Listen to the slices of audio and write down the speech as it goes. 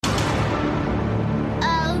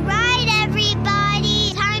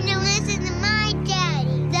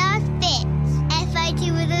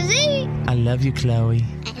love you, Chloe.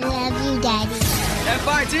 I love you, Daddy.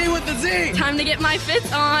 FIT with the Z. Time to get my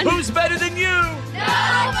Fitz on. Who's better than you?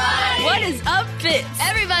 Nobody. What is up, Fitz?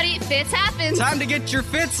 Everybody, Fitz happens. Time to get your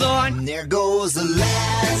Fitz on. And there goes the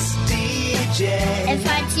last DJ.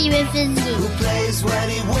 FIT with the Z. Who plays what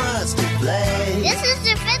he wants to play. This is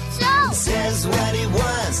the Fitz Show. Says what he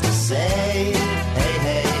wants to say. Hey,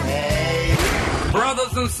 hey, hey.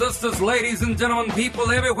 Brothers and sisters, ladies and gentlemen,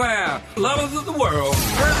 people everywhere, lovers of the world.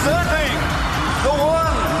 Presenting the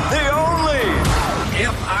one, the only.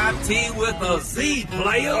 FIT with a Z,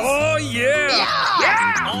 players. Oh, yeah.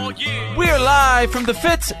 Oh, yeah. We're live from the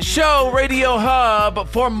Fitz Show Radio Hub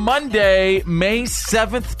for Monday, May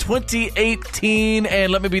 7th, 2018.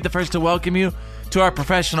 And let me be the first to welcome you to our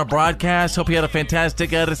professional broadcast. Hope you had a fantastic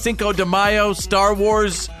Cinco de Mayo Star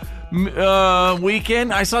Wars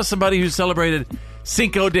weekend. I saw somebody who celebrated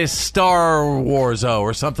Cinco de Star Wars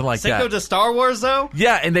or something like that. Cinco de Star Wars, though?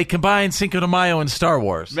 Yeah, and they combined Cinco de Mayo and Star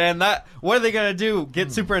Wars. Man, what are they going to do?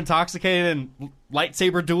 Get super intoxicated and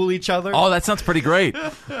lightsaber duel each other? Oh, that sounds pretty great.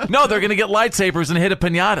 No, they're going to get lightsabers and hit a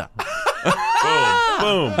piñata.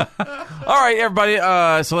 Boom. All right, everybody.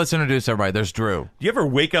 So let's introduce everybody. There's Drew. Do you ever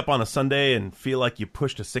wake up on a Sunday and feel like you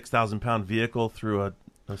pushed a 6,000-pound vehicle through a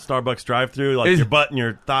Starbucks drive-thru, like your butt and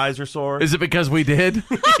your thighs are sore? Is it because we did?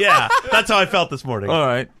 Yeah, that's how I felt this morning. All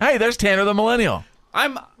right. Hey, there's Tanner the Millennial.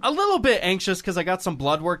 I'm a little bit anxious because I got some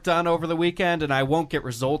blood work done over the weekend, and I won't get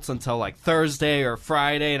results until like Thursday or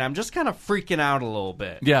Friday, and I'm just kind of freaking out a little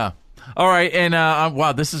bit. Yeah. All right, and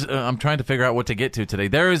wow, this is I'm trying to figure out what to get to today.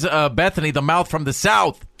 There is Bethany, the mouth from the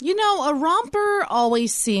South. You know, a romper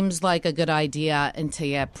always seems like a good idea until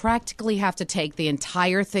you practically have to take the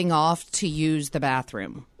entire thing off to use the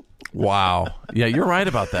bathroom. Wow. Yeah, you're right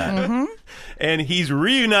about that. Mm-hmm. And he's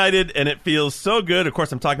reunited, and it feels so good. Of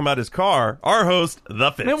course, I'm talking about his car. Our host,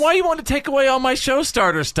 The Fitz. Man, why you want to take away all my show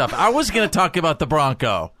starter stuff? I was going to talk about the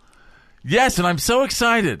Bronco. Yes, and I'm so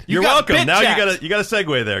excited. You're welcome. Now you got a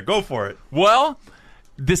segue there. Go for it. Well,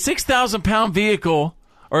 the 6,000-pound vehicle,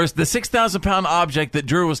 or the 6,000-pound object that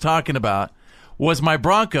Drew was talking about, was my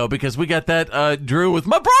Bronco, because we got that Drew with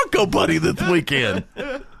my Bronco buddy this weekend.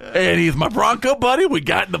 And he's my Bronco buddy. We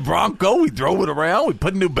got in the Bronco. We drove it around. We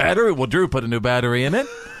put a new battery. Well, Drew put a new battery in it.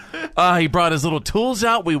 He brought his little tools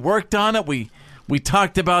out. We worked on it. We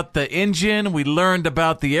talked about the engine. We learned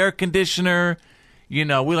about the air conditioner. You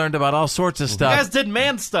know, we learned about all sorts of stuff. You guys did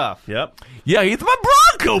man stuff. Yep. Yeah, he's my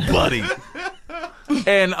Bronco buddy.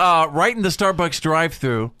 And right in the Starbucks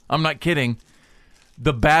drive-thru, I'm not kidding,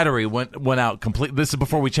 the battery went out completely. This is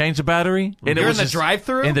before we changed the battery. And You're it was in the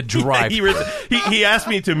drive-thru? In the drive-thru. He asked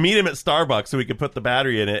me to meet him at Starbucks so we could put the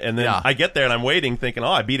battery in it. And then I get there and I'm waiting thinking,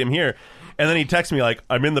 I beat him here. And then he texts me like,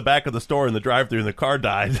 I'm in the back of the store in the drive-thru and the car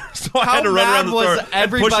died. So I had to run around the store and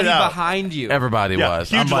push it out. How mad was everybody behind you? Everybody was.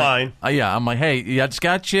 Huge line. I'm like, hey, you just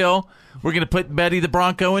got to chill. We're going to put Betty the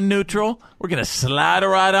Bronco in neutral. We're going to slide her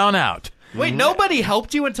right on out. Wait, nobody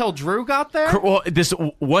helped you until Drew got there? Well, this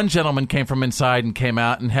one gentleman came from inside and came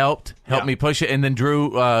out and helped me push it, and then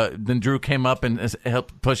Drew came up and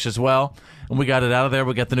helped push as well, and we got it out of there.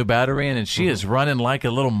 We got the new battery in, and she is running like a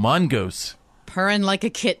little mongoose, purring like a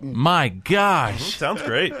kitten. My gosh, sounds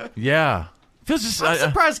great. Yeah, feels just. I'm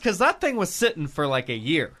surprised because that thing was sitting for like a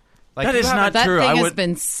year. Like, that is not true. That thing has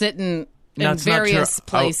been sitting in various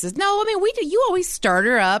places. No, I mean you always start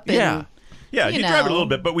her up. And, Yeah, you drive it a little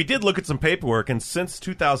bit, but we did look at some paperwork, and since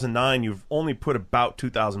 2009, you've only put about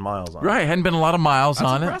 2,000 miles on it. Right, hadn't been a lot of miles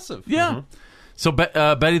on impressive. it. Yeah. Mm-hmm. So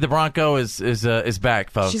Betty the Bronco is back,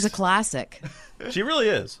 folks. She's a classic. She really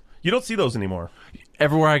is. You don't see those anymore.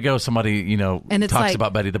 Everywhere I go, somebody talks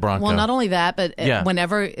about Betty the Bronco. Well, not only that, but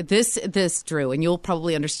whenever this Drew, and you'll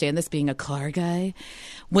probably understand this being a car guy,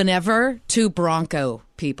 whenever two Bronco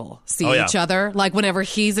people see each other, like whenever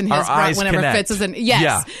he's in his Bronco, whenever connect. Fitz is in,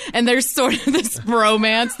 and there's sort of this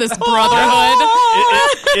bromance, this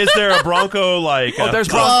brotherhood. Is there a Bronco like there's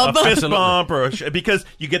a fist bump because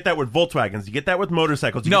you get that with Volkswagens, you get that with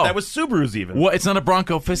motorcycles, you get that with Subarus even. Well, it's not a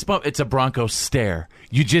Bronco fist bump; it's a Bronco stare.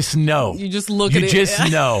 You just know. You just look at it. You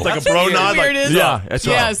just know. It's like a bro nod. That's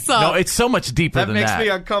right. No, it's so much deeper than that. That makes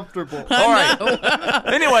me uncomfortable. All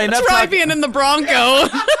right. Anyway, try being in the Bronco.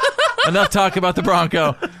 Enough talk about the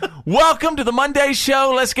Bronco. Welcome to the Monday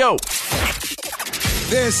show. Let's go.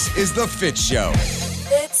 This is the Fitz Show.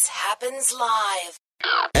 Fitz happens live.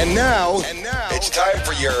 And now, it's time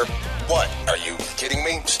for your, what, are you kidding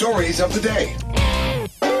me? Stories of the day.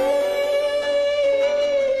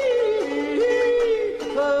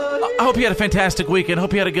 I hope you had a fantastic weekend.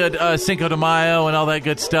 Hope you had a good Cinco de Mayo and all that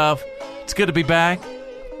good stuff. It's good to be back.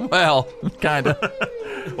 Well, kind of.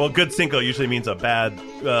 Well, good cinco usually means a bad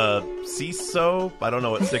CISO. I don't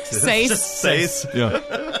know what 6 is. Sace.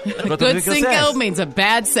 Yeah. Good cinco means a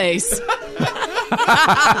bad sace.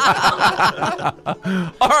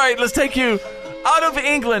 All right, let's take you out of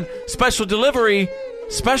England. Special delivery,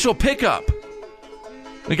 special pickup.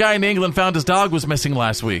 The guy in England found his dog was missing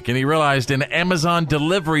last week, and he realized an Amazon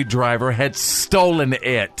delivery driver had stolen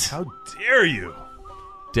it. How dare you?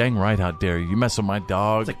 Dang right, how dare you. You mess with my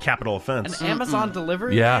dog. It's a capital offense. An Amazon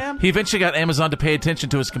delivery Yeah. man? He eventually got Amazon to pay attention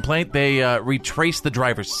to his complaint. They retraced the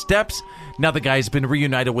driver's steps. Now the guy's been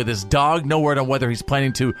reunited with his dog. No word on whether he's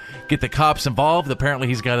planning to get the cops involved. Apparently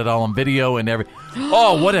he's got it all on video and everything.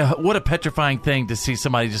 Oh, what a petrifying thing to see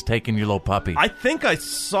somebody just taking your little puppy. I think I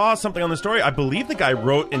saw something on the story. I believe the guy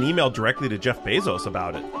wrote an email directly to Jeff Bezos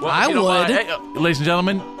about it. Well, I would. Hey, ladies and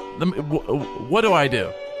gentlemen, what do I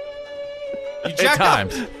do? You jack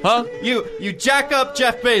times. Huh? You jack up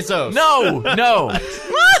Jeff Bezos. No.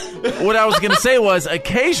 What I was going to say was,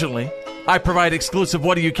 occasionally, I provide exclusive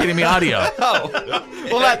What Are You Kidding Me audio. Oh,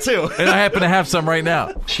 well, that too. And I happen to have some right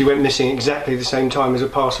now. She went missing exactly the same time as a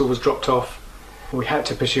parcel was dropped off. We had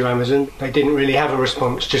to pursue Amazon. They didn't really have a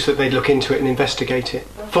response, just that they'd look into it and investigate it.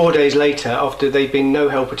 4 days later, after they'd been no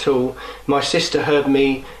help at all, my sister heard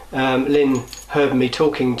me, Lynn heard me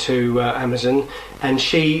talking to Amazon, and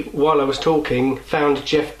she, while I was talking, found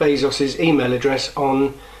Jeff Bezos' email address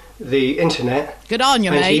on the internet. Good on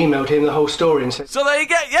you, and mate. she emailed him the whole story and said, So there you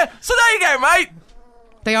go, mate.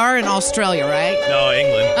 They are in Australia, right? No,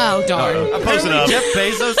 England. Oh, darn. I'm posting up. Jeff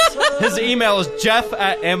Bezos, his email is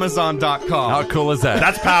jeff@amazon.com. How cool is that?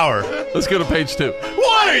 That's power. Let's go to page 2.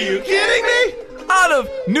 What, are you kidding me? Out of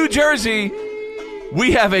New Jersey,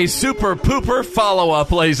 we have a super pooper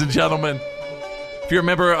follow-up, ladies and gentlemen. If you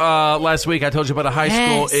remember last week, I told you about a high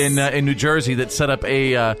school in New Jersey that set up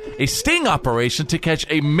a sting operation to catch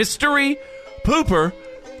a mystery pooper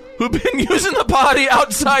who'd been using the potty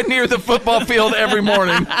outside near the football field every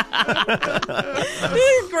morning.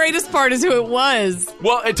 The greatest part is who it was.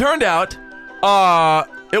 Well, it turned out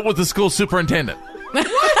it was the school superintendent.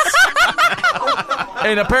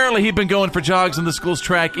 And apparently he'd been going for jogs on the school's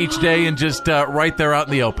track each day and just right there out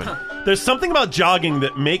in the open. There's something about jogging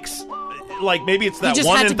that makes... Like, maybe it's that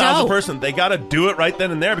 1 in 1,000 person. They got to do it right then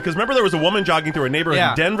and there. Because remember, there was a woman jogging through a neighborhood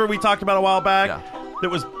in Denver we talked about a while back that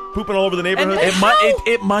was pooping all over the neighborhood.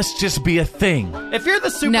 It must just be a thing. If you're the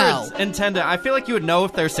superintendent, I feel like you would know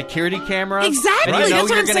if there's security cameras. Exactly. And you know That's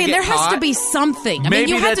what I'm saying. There has to be something. I mean,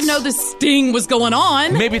 you had to know the sting was going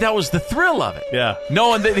on. Maybe that was the thrill of it. Yeah.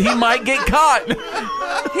 Knowing that he might get caught. He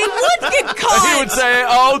would get caught. He would say,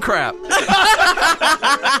 oh, crap.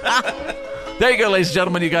 There you go, ladies and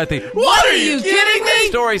gentlemen. You got the What are you kidding me?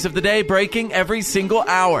 Stories of the day breaking every single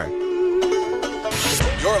hour.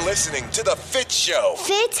 You're listening to The Fitz Show.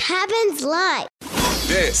 Fitz happens live.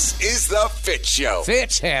 This is The Fitz Show.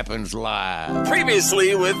 Fitz happens live.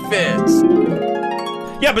 Previously with Fitz.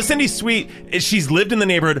 Yeah, but Cindy's sweet. She's lived in the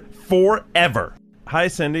neighborhood forever. Hi,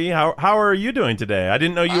 Cindy. How are you doing today? I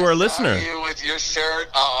didn't know you were a listener. I saw you with your shirt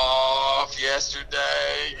off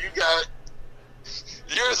yesterday.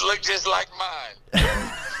 Yours look just like mine.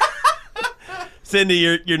 Cindy,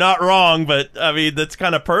 you're not wrong, but I mean that's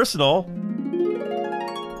kind of personal.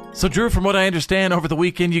 So, Drew, from what I understand, over the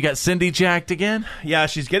weekend you got Cindy jacked again? Yeah,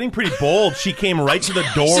 she's getting pretty bold. She came right to the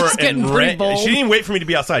door and rang. She didn't even wait for me to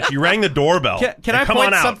be outside. She rang the doorbell. Can I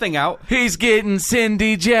point something out? He's getting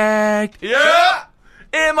Cindy jacked. Yeah.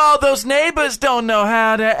 All those neighbors don't know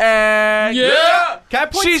how to act. Yeah. Can I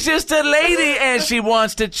point She's just a lady and she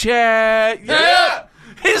wants to chat. Yeah.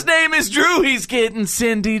 His name is Drew. He's getting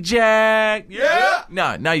Cindy jacked. Yeah.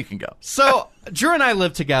 No, now you can go. So, Drew and I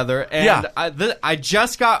live together, and I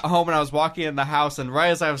just got home and I was walking in the house, and right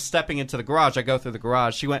as I was stepping into the garage, I go through the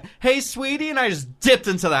garage. She went, "Hey, sweetie," and I just dipped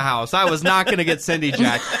into the house. I was not going to get Cindy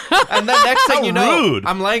jacked. And then next thing you know, rude.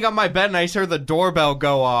 I'm laying on my bed, and I hear the doorbell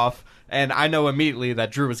go off, and I know immediately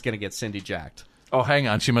that Drew was going to get Cindy jacked. Oh, hang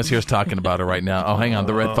on. She must hear us talking about her right now. Oh, hang on.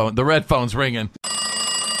 The red phone's ringing.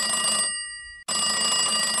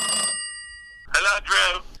 Hello,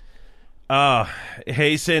 Drew.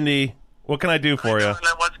 Hey, Cindy. What can I do for you?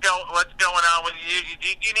 What's going on with you? Do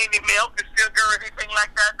you need any milk or sugar or anything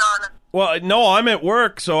like that, darling? Well, no, I'm at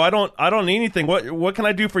work, so I don't need anything. What can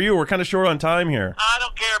I do for you? We're kind of short on time here. I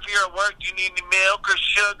don't care if you're at work. Do you need any milk or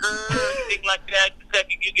sugar or anything like that the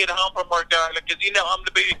second you get home from work, darling? Because I'm going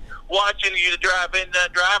to be watching you to drive in the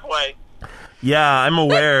driveway. Yeah, I'm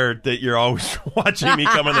aware that you're always watching me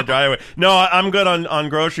come in the driveway. No, I'm good on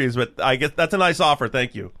groceries, but I guess that's a nice offer.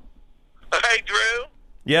 Thank you. Hey, Drew.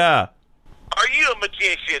 Yeah. Are you a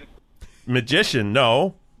magician? Magician?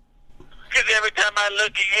 No. Because every time I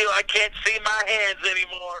look at you, I can't see my hands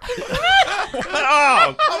anymore.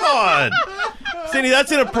 Oh, come on. Cindy,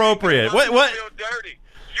 that's inappropriate. What? Feel dirty.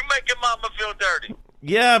 You making Mama feel dirty.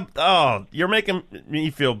 Yeah. Oh, you're making me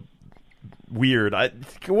feel weird.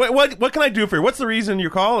 What can I do for you? What's the reason you're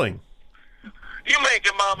calling? You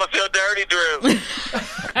making Mama feel dirty, Drew.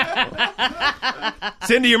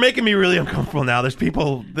 Cindy, you're making me really uncomfortable now. There's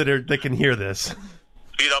people that can hear this.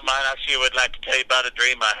 If you don't mind, I actually would like to tell you about a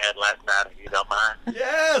dream I had last night, if you don't mind.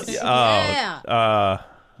 Yes. Yeah.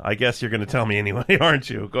 I guess you're going to tell me anyway, aren't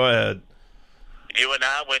you? Go ahead. You and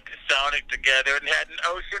I went to Sonic together and had an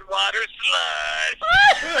ocean water slush.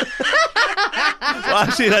 Well,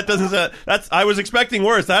 actually, that doesn't sound... I was expecting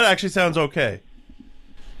worse. That actually sounds okay.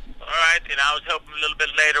 All right, and I was hoping a little bit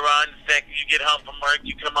later on, the second you get home from work,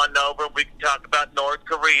 you come on over and we can talk about North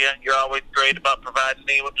Korea. You're always great about providing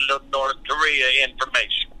me with a little North Korea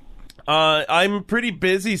information. I'm pretty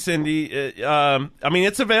busy, Cindy. I mean,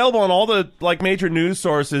 it's available on all the major news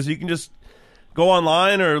sources. You can just go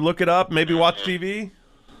online or look it up, maybe watch TV.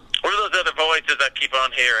 What are those other voices I keep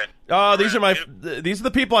on hearing? These are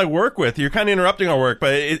the people I work with. You're kind of interrupting our work,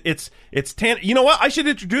 but it's Tanner. You know what? I should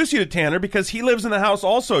introduce you to Tanner because he lives in the house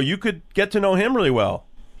also. You could get to know him really well.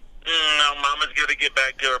 No, Mama's going to get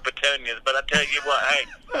back to her petunias, but I tell you what,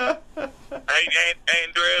 hey,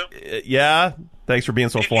 Andrew. Yeah? Thanks for being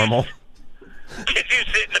so formal. Did you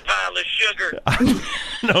sit in a pile of sugar?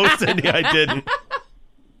 No, Cindy, I didn't.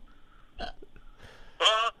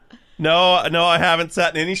 Huh? No, I haven't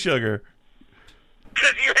sat in any sugar.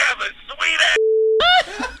 Because you have a sweet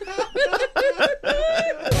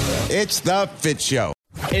ass. It's the Fitz Show.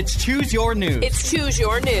 It's Choose Your News. It's Choose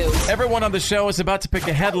Your News. Everyone on the show is about to pick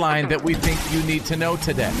a headline that we think you need to know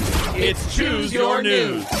today. It's Choose Your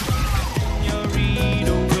News.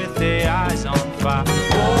 With their eyes on fire.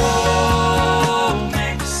 Oh,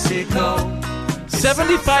 Mexico.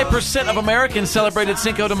 75% of Americans celebrated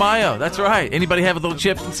Cinco de Mayo. That's right. Anybody have a little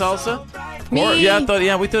chips and salsa? Me.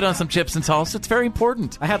 Yeah, we threw down some chips and salsa. It's very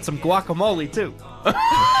important. I had some guacamole, too.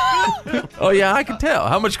 Oh, yeah, I can tell.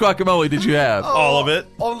 How much guacamole did you have? All of it.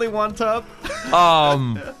 Only one tub.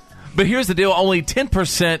 But here's the deal. Only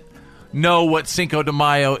 10% know what Cinco de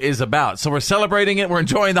Mayo is about. So we're celebrating it. We're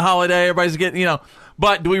enjoying the holiday. Everybody's getting,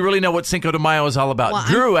 But do we really know what Cinco de Mayo is all about? Well,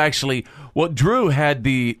 Drew had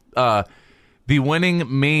the winning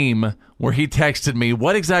meme where he texted me.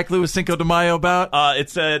 What exactly was Cinco de Mayo about? It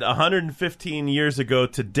said 115 years ago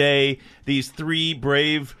today, these three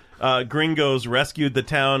brave gringos rescued the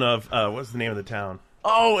town of, what's the name of the town?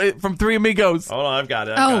 Oh, from Three Amigos. Hold on, I've got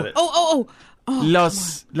it.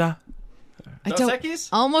 Dos Equis?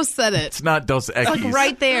 Almost said it. It's not Dos Equis. It's like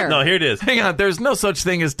right there. No, here it is. Hang on, there's no such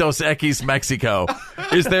thing as Dos Equis, Mexico.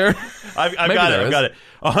 Is there? I've got it.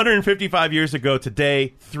 155 years ago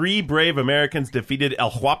today, three brave Americans defeated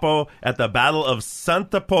El Guapo at the Battle of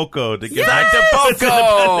Santa Poco to get back to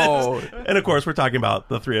Poco. And of course, we're talking about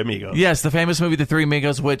the Three Amigos. Yes, the famous movie The Three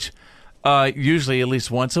Amigos, which usually at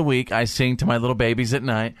least once a week I sing to my little babies at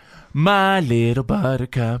night. My little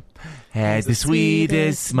buttercup had the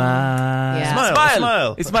sweetest smile. Yeah.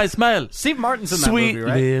 Smile. It's my smile. Steve Martin's in that Sweet movie,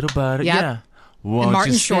 right? little buttercup. Yep. Yeah. Won't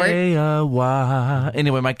Martin you Short. stay a while?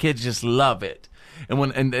 Anyway, my kids just love it. And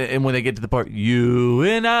when they get to the part, you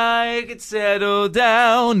and I could settle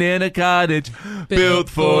down in a cottage built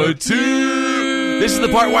for two. This is the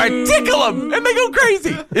part where I tickle them and they go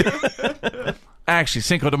crazy. Actually,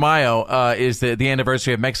 Cinco de Mayo is the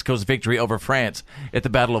anniversary of Mexico's victory over France at the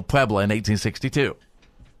Battle of Puebla in 1862.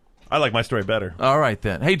 I like my story better. All right,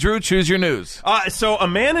 then. Hey, Drew, choose your news. So a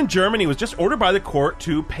man in Germany was just ordered by the court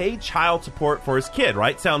to pay child support for his kid,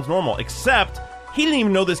 right? Sounds normal. Except he didn't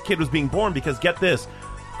even know this kid was being born because, get this,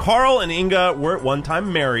 Carl and Inga were at one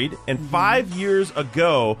time married, and 5 years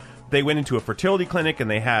ago, they went into a fertility clinic and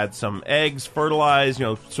they had some eggs fertilized,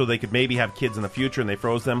 so they could maybe have kids in the future, and they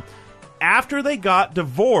froze them. After they got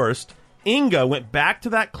divorced, Inga went back to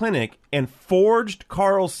that clinic and forged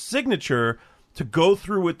Carl's signature to go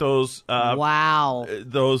through with those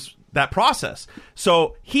that process.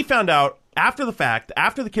 So he found out after the fact,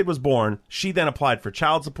 after the kid was born, she then applied for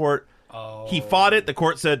child support. He fought it. The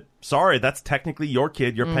court said, sorry, that's technically your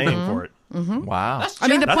kid. You're paying for it. Mm-hmm. Wow. I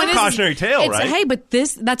mean, the that's point a cautionary tale, right? Hey, but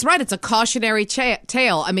that's right. It's a cautionary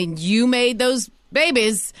tale. I mean, you made those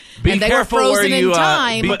babies, and they were frozen in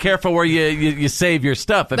time. Be careful where you save your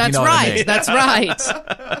stuff. If that's you know right. What I mean. That's right.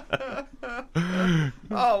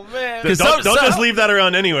 Oh, man. Don't just leave that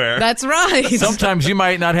around anywhere. That's right. Sometimes you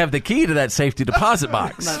might not have the key to that safety deposit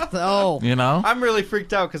box. I'm really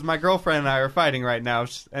freaked out because my girlfriend and I are fighting right now,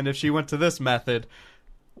 and if she went to this method...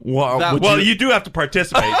 Well, you do have to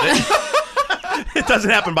participate. It doesn't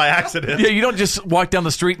happen by accident. Yeah, you don't just walk down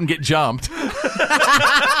the street and get jumped.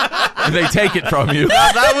 And they take it from you.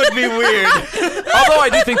 Now, that would be weird. Although I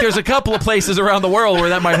do think there's a couple of places around the world where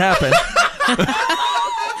that might happen.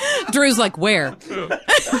 Drew's like, where?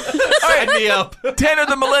 Sign me up. Tanner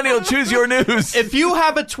the Millennial, choose your news. If you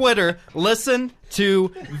have a Twitter, listen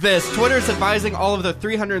to this. Twitter's advising all of their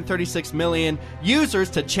 336 million users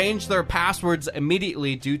to change their passwords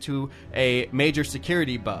immediately due to a major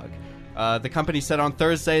security bug. The company said on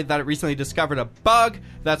Thursday that it recently discovered a bug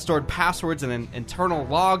that stored passwords in an internal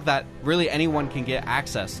log that really anyone can get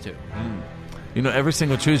access to. You know, every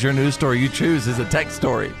single choose your news story you choose is a tech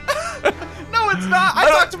story. No, it's not. I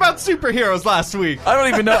talked about superheroes last week. I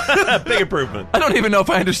don't even know. Big improvement. I don't even know if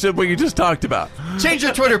I understood what you just talked about. Change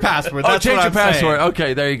your Twitter password. That's change what your I'm password. saying.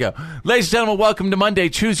 Okay, there you go. Ladies and gentlemen, welcome to Monday.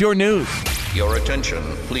 Choose your news. Your attention,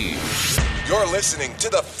 please. You're listening to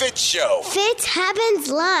The Fitz Show. Fitz happens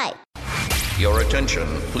live. Your attention,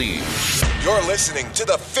 please. You're listening to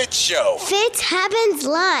The Fitz Show. Fitz happens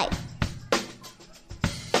live.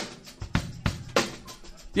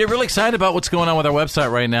 Yeah, really excited about what's going on with our website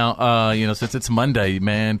right now. Since it's Monday,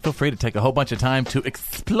 man, feel free to take a whole bunch of time to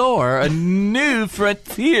explore a new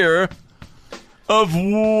frontier of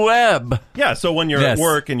web. Yeah, so when you're at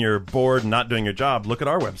work and you're bored and not doing your job, look at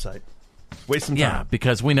our website. Waste some time. Yeah,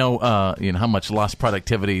 because we know how much lost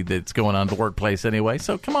productivity that's going on in the workplace anyway.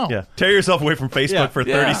 So come on. Yeah, tear yourself away from Facebook for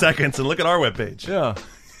 30 seconds and look at our webpage. Yeah.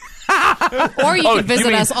 Or you can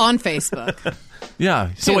visit us on Facebook.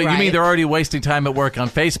 Yeah. So wait, you mean they're already wasting time at work on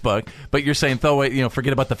Facebook, but you're saying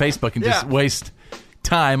forget about the Facebook and just waste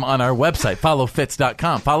time on our website.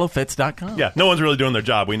 FollowFitz.com. FollowFitz.com. Yeah, no one's really doing their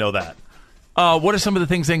job. We know that. What are some of the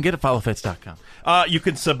things they can get at FollowFitz.com? You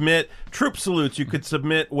can submit troop salutes. You could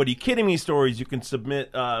submit "What are you kidding me" stories. You can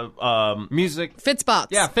submit music. Fitzbox.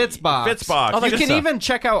 Yeah, Fitzbox. Fitzbox. Oh, you can even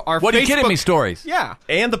check out our What Facebook. are you kidding me stories. Yeah.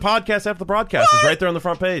 And the podcast after the broadcast is right there on the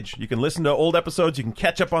front page. You can listen to old episodes. You can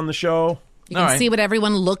catch up on the show. You can see what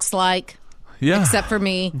everyone looks like. Yeah. Except for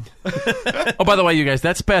me. Oh, by the way, you guys,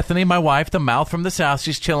 that's Bethany, my wife, the mouth from the South.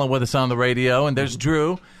 She's chilling with us on the radio. And there's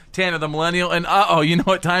Drew, Tanner the Millennial. And you know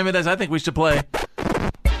what time it is? I think we should play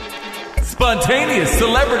Spontaneous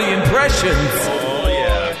Celebrity Impressions. Oh,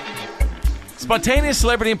 yeah. Spontaneous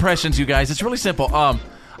Celebrity Impressions, you guys. It's really simple. I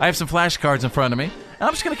have some flashcards in front of me. And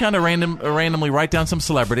I'm just going to kind of randomly write down some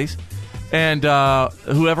celebrities. And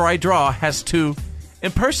whoever I draw has to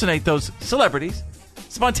impersonate those celebrities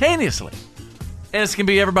spontaneously. And it's going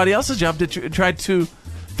to be everybody else's job to try to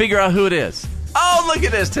figure out who it is. Oh, look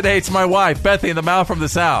at this. Today it's my wife, Bethany, the mouth from the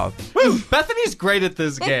South. Woo! Bethany's great at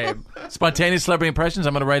this game. Spontaneous celebrity impressions.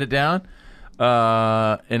 I'm going to write it down.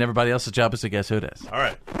 And everybody else's job is to guess who it is. All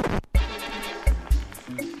right.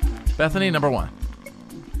 Bethany, number one.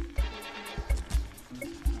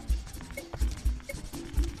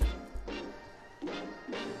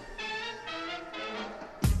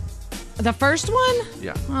 The first one?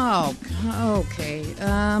 Yeah. Oh, okay.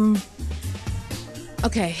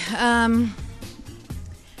 Okay.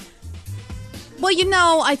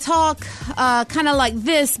 Well, I talk kind of like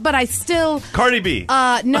this, but I still... Cardi B.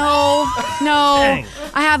 No. Dang.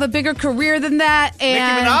 I have a bigger career than that.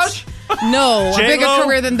 And Nicki Minaj? No, a J-Lo? bigger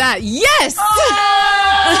career than that. Yes!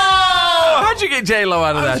 How'd you get J-Lo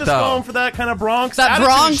out of I was that, just though? going for that kind of Bronx That attitude.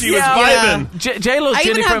 Bronx, She was yeah. vibing. J-Lo's I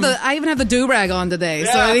Jenny from... even have the do-rag on today,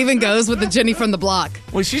 so it even goes with the Jenny from the block.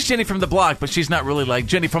 Well, she's Jenny from the block, but she's not really like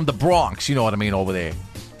Jenny from the Bronx. You know what I mean, over there.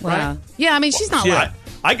 Wow. Right? Yeah, I mean, she's not like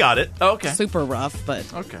I got it. Oh, okay. super rough,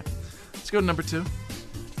 but... Okay. Let's go to number two.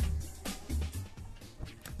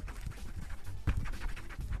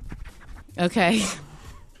 Okay.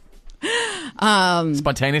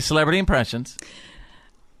 Spontaneous celebrity impressions.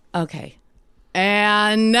 Okay.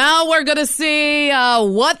 And now we're going to see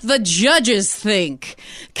what the judges think.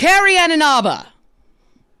 Carrie Ananaba.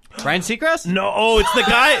 Ryan Seacrest? No, it's the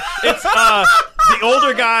guy. It's the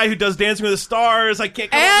older guy who does Dancing with the Stars. I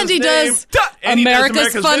can't come up And with he his does name.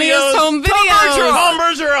 America's Funniest Home Videos. Tom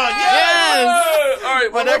Bergeron. Yes. All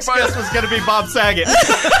right, My next guess was going to be Bob Saget.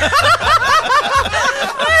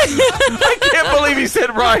 I can't believe he said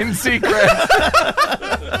Ryan Seacrest.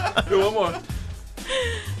 One more.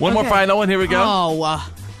 One more final one. Here we go.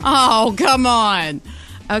 Oh, come on.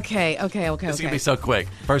 Okay. This is going to be so quick.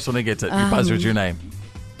 First one that gets it. Your buzzer's your name.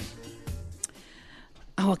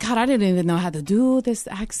 Oh, God, I didn't even know how to do this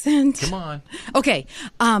accent. Come on. Okay,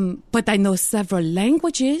 but I know several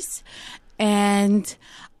languages, and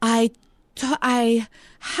I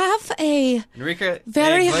have a Enrique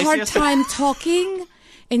very Iglesias? hard time talking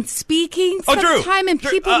and speaking Drew. sometime, and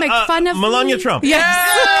people make fun of Melania me. Trump. Yes.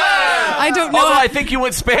 I don't know. Although I think you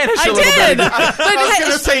went Spanish a little did. bit. I was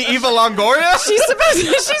going to say Eva Longoria. She's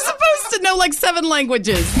supposed to know like 7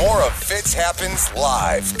 languages. More of Fitz Happens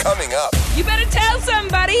Live coming up. You better tell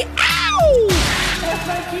somebody. Ow!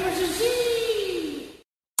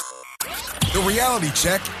 The reality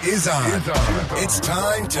check is on. It's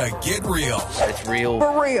time to get real. It's real.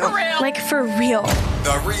 For real. Like for real.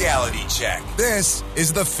 The reality check. This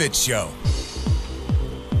is the Fitz Show.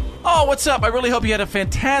 Oh, what's up? I really hope you had a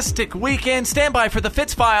fantastic weekend. Stand by for the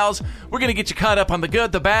Fitz Files. We're going to get you caught up on the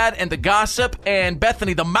good, the bad, and the gossip. And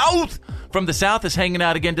Bethany, the mouth from the South, is hanging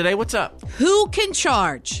out again today. What's up? Who can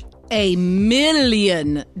charge $1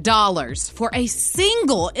 million for a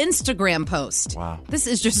single Instagram post? Wow. This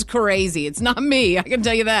is just crazy. It's not me, I can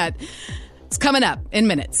tell you that. It's coming up in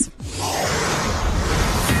minutes.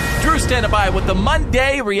 Drew standing by with the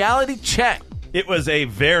Monday reality check. It was a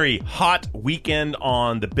very hot weekend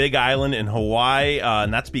on the Big Island in Hawaii,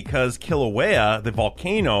 and that's because Kilauea, the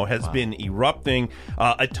volcano, has been erupting.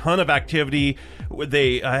 A ton of activity.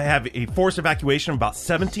 They have a forced evacuation of about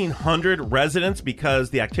 1,700 residents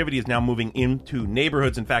because the activity is now moving into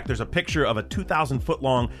neighborhoods. In fact, there's a picture of a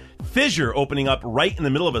 2,000-foot-long fissure opening up right in the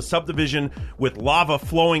middle of a subdivision with lava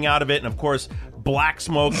flowing out of it, and, of course, black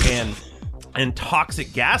smoke and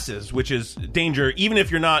toxic gases, which is danger, even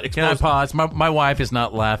if you're not exposed. Can I pause? My wife is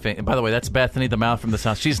not laughing. And by the way, that's Bethany, the mouth from the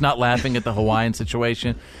South. She's not laughing at the Hawaiian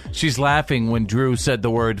situation. She's laughing when Drew said the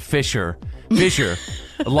word fissure,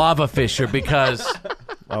 lava fissure, because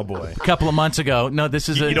oh boy, a couple of months ago. No, this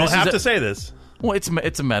is you don't have to say this. Well, it's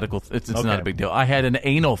a medical. It's Okay. not a big deal. I had an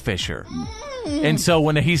anal fissure. And so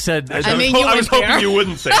when he said... I was hoping you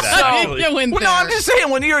wouldn't say that, actually. You went Well, no, I'm just saying,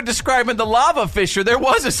 when you were describing the lava fissure, there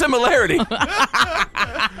was a similarity.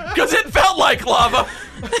 Because it felt like lava.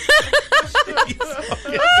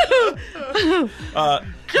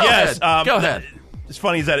 Go ahead. It's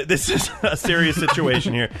funny is that this is a serious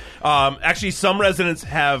situation here. Actually, some residents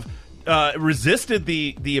have resisted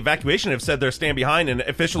the evacuation, have said they're stand behind, and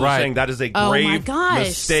officials are saying that is a grave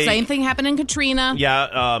mistake. Same thing happened in Katrina.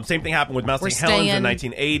 Yeah, same thing happened with Mount St. Helens in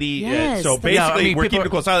 1980. Yes. So basically, we're keeping a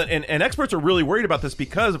close eye on it. And experts are really worried about this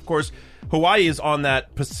because, of course, Hawaii is on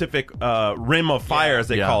that Pacific rim of fire, as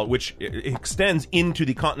they call it, which extends into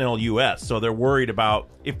the continental U.S. So they're worried about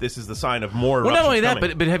if this is the sign of more eruptions not only that,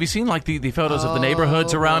 coming. but have you seen like the photos of the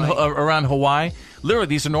neighborhoods around Hawaii? Literally,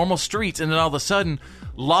 these are normal streets, and then all of a sudden,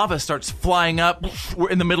 lava starts flying up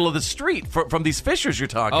in the middle of the street from these fissures you're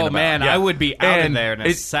talking about. Oh, man, I would be out of there in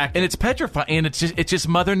a second. And it's petrifying, and it's just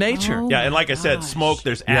Mother Nature. Yeah, and like I said, smoke,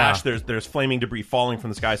 there's ash, there's flaming debris falling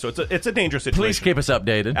from the sky, so it's a dangerous situation. Please keep us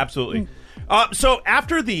updated. Absolutely. So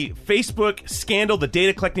after the Facebook scandal, the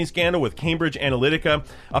data collecting scandal with Cambridge Analytica,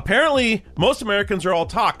 apparently most Americans are all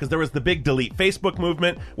talk because there was the big delete Facebook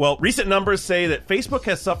movement. Well, recent numbers say that Facebook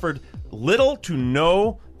has suffered little to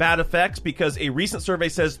no bad effects because a recent survey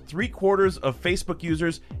says 3/4 of Facebook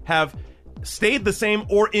users have stayed the same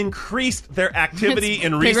or increased their activity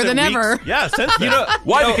in recent bigger than weeks. ever. Yeah, since then.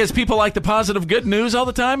 Why? Because people like the positive good news all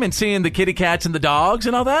the time and seeing the kitty cats and the dogs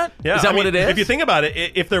and all that? Yeah, is that what it is? If you think about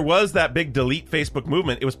it, if there was that big delete Facebook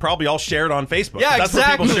movement, it was probably all shared on Facebook. Yeah, That's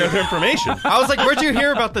exactly. where people share their information. I was like, where'd you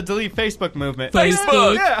hear about the delete Facebook movement?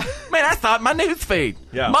 Facebook. Yeah. Man, I thought my news feed.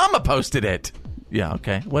 Yeah. Mama posted it. Yeah,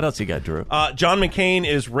 okay. What else you got, Drew? John McCain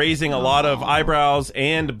is raising a lot of eyebrows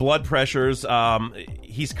and blood pressures.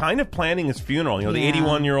 He's kind of planning his funeral. The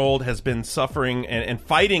 81-year-old has been suffering and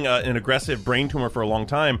fighting an aggressive brain tumor for a long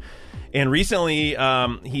time. And recently,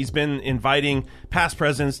 he's been inviting past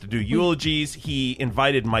presidents to do eulogies. He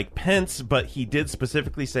invited Mike Pence, but he did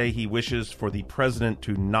specifically say he wishes for the president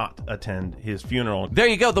to not attend his funeral. There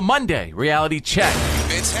you go, the Monday reality check.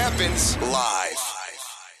 Fitz Happens Live.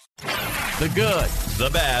 The good, the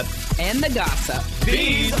bad, and the gossip.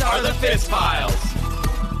 These are the Fitz Files.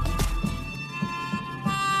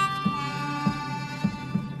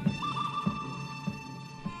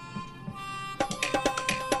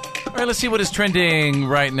 All right, let's see what is trending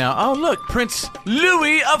right now. Oh, look, Prince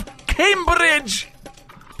Louis of Cambridge.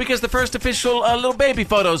 Because the first official little baby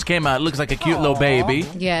photos came out. It looks like a cute little baby.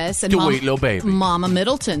 Yes, and Sweet little baby. Mama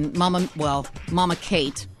Middleton, Mama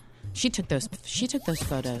Kate. She took those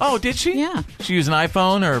photos. Oh, did she? Yeah. She used an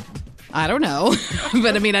iPhone or... I don't know.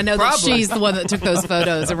 But I mean, I know that she's the one that took those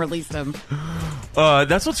photos and released them.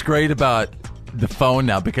 That's what's great about the phone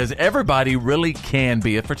now, because everybody really can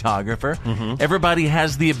be a photographer. Mm-hmm. Everybody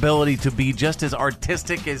has the ability to be just as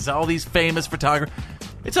artistic as all these famous photographers.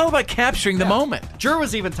 It's all about capturing the moment. Drew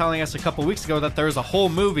was even telling us a couple weeks ago that there's a whole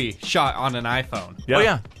movie shot on an iPhone. Yeah. Oh,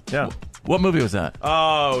 yeah. Yeah. What movie was that?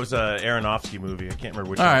 Oh, it was an Aronofsky movie. I can't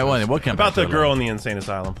remember which All one. right, it was. well, we'll come About back to the it girl later. in the insane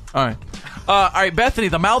asylum. All right, Bethany,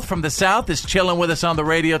 the mouth from the South, is chilling with us on the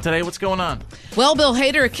radio today. What's going on? Well, Bill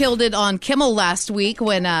Hader killed it on Kimmel last week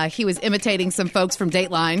when he was imitating some folks from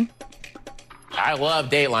Dateline. I love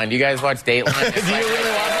Dateline. Do you guys watch Dateline? Do you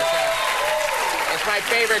really watch it? It's my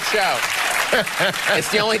favorite show.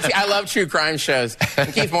 It's the only. I love true crime shows.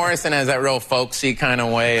 And Keith Morrison has that real folksy kind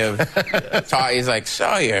of way of talking. He's like,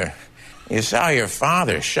 "So you saw your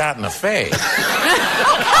father shot in the face."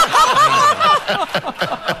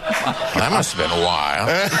 That must have been a while.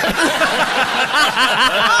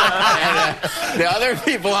 And, the other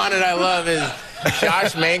people on it I love is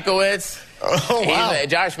Josh Mankiewicz. Oh, wow.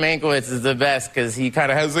 Josh Mankiewicz is the best because he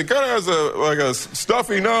kind of has a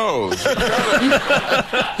stuffy nose.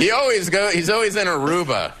 He's always in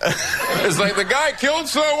Aruba. It's like the guy killed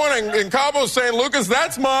someone in Cabo San Lucas.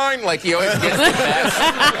 That's mine. Like he always gets the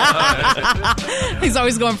best. He's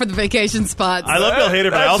always going for the vacation spots. I love Bill Hader,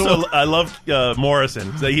 but I love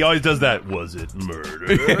Morrison. So he always does that. Was it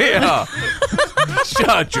murder? Yeah.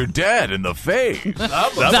 Shot your dad in the face.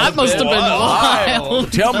 That must have been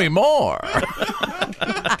wild. Tell me more. All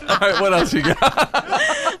right, what else you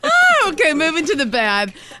got? Okay, moving to the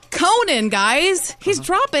bad. Conan, guys, he's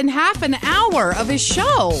dropping half an hour of his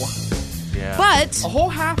show. Yeah. But a whole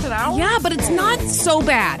half an hour? Yeah, but it's not so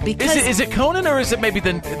bad because is it Conan or is it maybe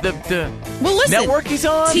the well, listen, network he's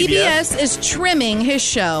on? TBS is trimming his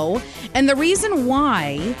show, and the reason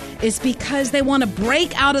why is because they want to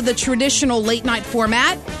break out of the traditional late night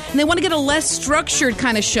format, and they want to get a less structured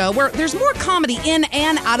kind of show where there's more comedy in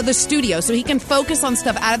and out of the studio, so he can focus on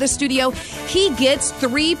stuff out of the studio. He gets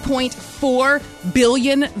 3.4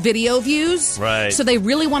 billion video views. Right. So they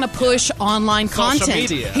really want to push online Social content.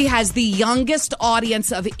 media. He has the youngest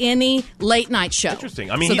audience of any late night show.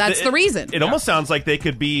 Interesting. I mean, so that's the reason. It almost sounds like they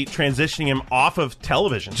could be transitioning him off of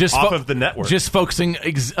television, off of the network. Just focusing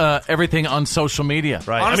everything on social media.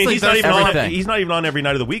 Right. Honestly, I mean, everything. he's not even on every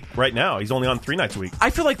night of the week right now. He's only on 3 nights a week. I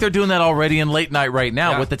feel like they're doing that already in late night right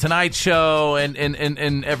now Yeah. with the Tonight Show and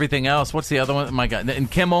everything else. What's the other one? My God,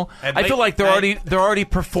 and Kimmel. And I feel like they're already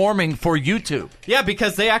performing for YouTube. Yeah,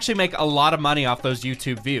 because they actually make a lot of money off those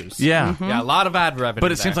YouTube views. Yeah. Yeah, a lot of ad revenue.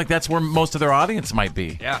 But it there. seems like that's where most of their audience might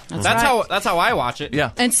be. Yeah, That's that's how I watch it.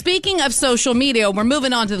 Yeah. And speaking of social media, we're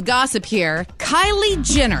moving on to the gossip here. Kylie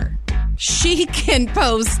Jenner. She can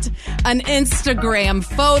post an Instagram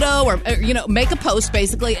photo or make a post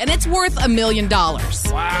basically, and it's worth $1 million.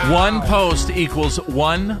 Wow. One post equals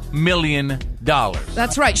 $1 million.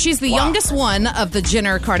 That's right. She's the youngest one of the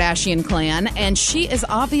Jenner Kardashian clan, and she is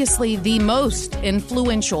obviously the most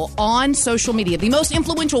influential on social media, the most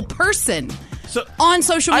influential person on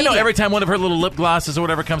social media. I know every time one of her little lip glosses or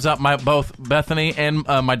whatever comes out, both Bethany and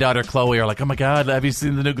my daughter Chloe are like, "Oh my God, have you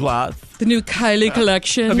seen the new gloss? The new Kylie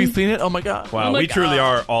collection. Have you seen it? Oh my God!" Wow, we truly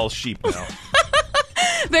are all sheep now.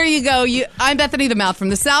 There you go. I'm Bethany, the mouth from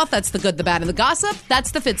the South. That's the good, the bad, and the gossip.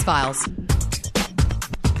 That's the Fitz Files.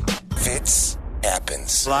 Fitz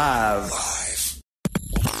happens Live.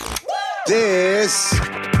 This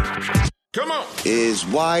Come on. is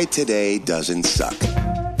why today doesn't suck.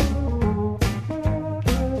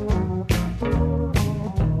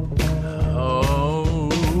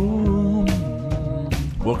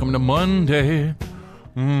 Welcome to Monday.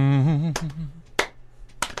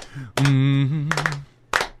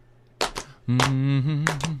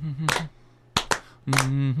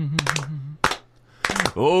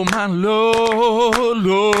 Oh, my Lord,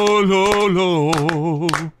 Lord, Lord,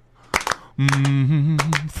 Lord.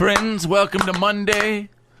 Friends, welcome to Monday.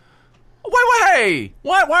 Wait,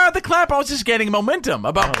 why are the clap? I was just getting momentum.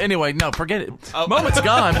 Anyway, no, forget it. Moment's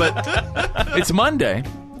gone, but it's Monday.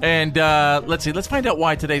 And let's see. Let's find out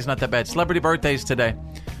why today's not that bad. Celebrity birthdays today.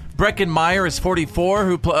 Breckin Meyer is 44,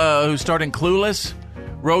 who starred in Clueless,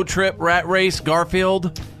 Road Trip, Rat Race,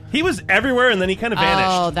 Garfield. He was everywhere, and then he kind of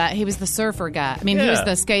vanished. Oh, he was the surfer guy. I mean, he was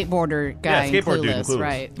the skateboarder guy in skateboard dude in Clueless, Clueless.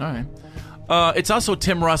 right? All right. It's also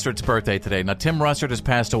Tim Russert's birthday today. Now, Tim Russert has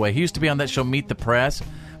passed away. He used to be on that show Meet the Press.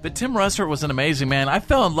 But Tim Russert was an amazing man. I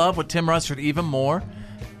fell in love with Tim Russert even more.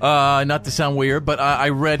 Not to sound weird, but I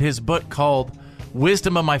read his book called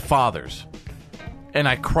Wisdom of My Fathers. And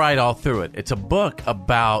I cried all through it. It's a book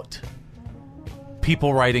about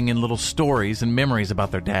people writing in little stories and memories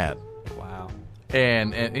about their dad. Wow.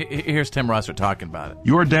 And here's Tim Russert talking about it.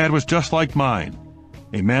 Your dad was just like mine.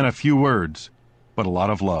 A man of few words, but a lot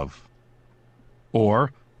of love.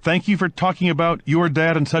 Or, thank you for talking about your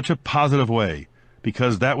dad in such a positive way,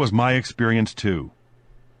 because that was my experience too.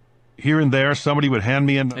 here and there, somebody would hand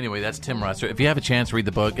me an... Anyway, that's Tim Russ. If you have a chance, read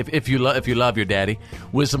the book. If you love your daddy,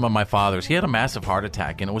 Wisdom of My Fathers. He had a massive heart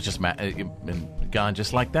attack, and it was just gone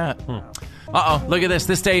just like that. Uh-oh, look at this.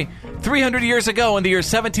 This day, 300 years ago, in the year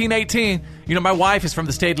 1718, my wife is from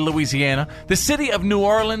the state of Louisiana. The city of New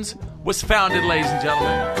Orleans was founded, ladies and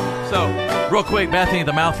gentlemen. So, real quick, Bethany,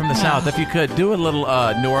 the mouth from the South, if you could, do a little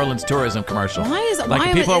New Orleans tourism commercial. Why is it?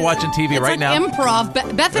 Like people are watching TV right now. Improv.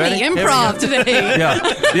 Bethany, Ready? improv today.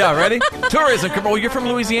 Yeah, ready? Tourism. Well, you're from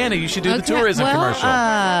Louisiana. You should do the tourism commercial.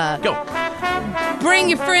 Go. Bring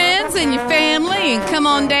your friends and your family and come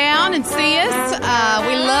on down and see us.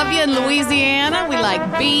 We love you in Louisiana. We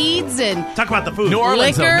like beads and talk about the food. New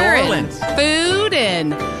Orleans, liquor New Orleans. and food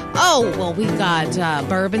and we've got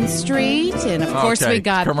Bourbon Street and of course we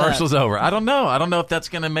got commercials over. I don't know if that's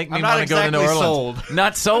going to make me want to go to New Orleans. Sold.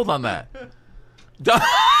 Not sold on that.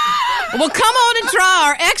 Well, come on and try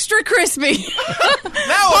our extra crispy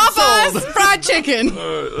Popeyes fried chicken.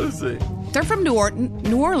 Let's see. They're from New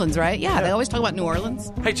Orleans, right? Yeah, they always talk about New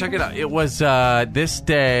Orleans. Hey, check it out. It was this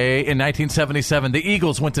day in 1977. The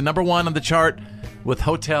Eagles went to number 1 on the chart with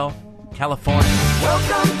Hotel California.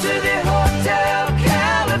 Welcome to the Hotel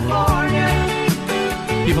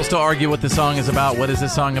California. People still argue what the song is about. What is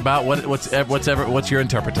this song about? What's your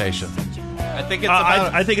interpretation? I think it's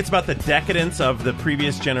about... I think it's about the decadence of the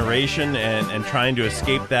previous generation and trying to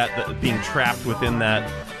escape that being trapped within that.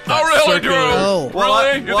 Oh, really, Drew? Oh.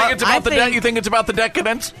 Really? You think it's about you think it's about the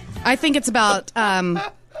decadence? I think it's about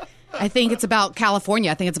California.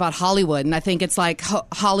 I think it's about Hollywood, and I think it's like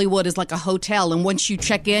Hollywood is like a hotel, and once you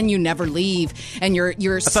check in, you never leave, and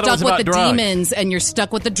you're stuck with the demons, and you're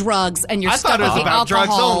stuck with the drugs, and you're stuck with the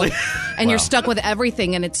alcohol, and you're stuck with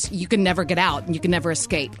everything, and you can never get out, and you can never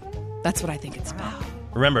escape. That's what I think it's about.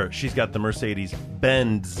 Remember, she's got the Mercedes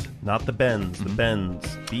Benz, not the Benz, the Benz,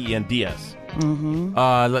 BENDS. Mm-hmm.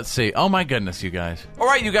 Let's see. Oh, my goodness, you guys. All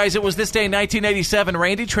right, you guys, it was this day in 1987.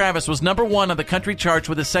 Randy Travis was number 1 on the country charts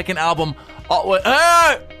with his second album.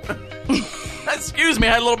 Excuse me,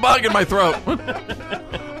 I had a little bug in my throat.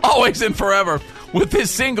 Always and Forever. With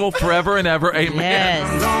his single, Forever and Ever, Amen.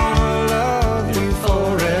 Yes.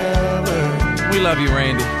 We love you,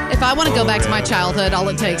 Randy. If I want to go back to my childhood, all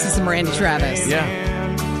it takes is some Randy Travis. Yeah.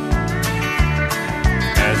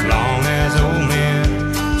 As long as old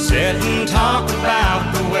men sit and talk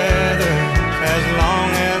about the weather, as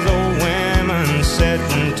long as old women sit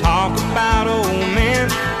and talk about old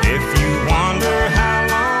men, if you wonder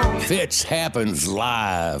how long... Fitz happens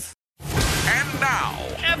live. And now,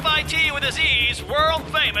 FIT with a Z's world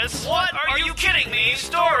famous What Are You Kidding Me?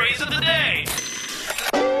 Stories of the Day.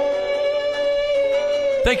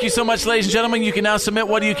 Thank you so much, ladies and gentlemen. You can now submit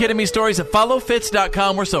What Are You Kidding Me stories at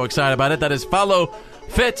followfitz.com. We're so excited about it. That is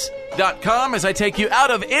followfitz.com as I take you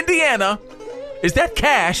out of Indiana. Is that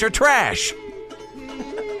cash or trash?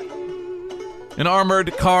 An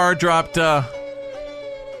armored car dropped a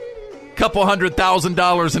couple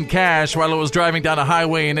 $100,000 in cash while it was driving down a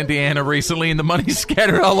highway in Indiana recently, and the money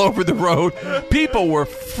scattered all over the road. People were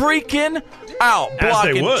freaking out,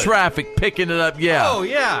 blocking traffic, picking it up. Yeah. Oh,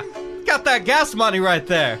 yeah. Got that gas money right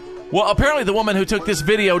there. Well, apparently the woman who took this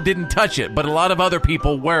video didn't touch it, but a lot of other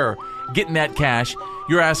people were getting that cash.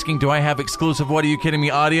 You're asking, do I have exclusive What Are You Kidding Me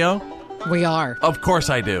audio? We are. Of course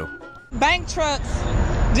I do. Bank trucks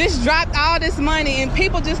just dropped all this money, and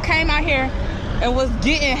people just came out here and was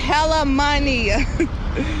getting hella money.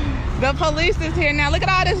 The police is here now. Look at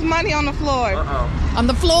all this money on the floor. Uh-oh. On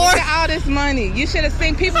the floor? Look at all this money. You should have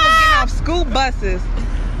seen people getting off school buses.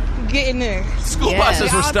 Getting there. School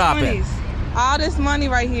buses were stopping. All this money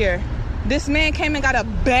right here. This man came and got a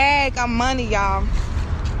bag of money, y'all.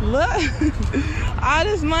 Look. All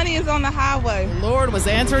this money is on the highway. The Lord was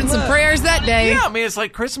answering some prayers that day. Yeah, I mean, it's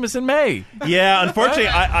like Christmas in May. Yeah, unfortunately,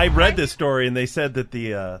 I read this story, and they said that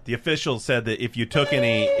the officials said that if you took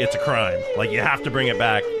any, it's a crime. Like, you have to bring it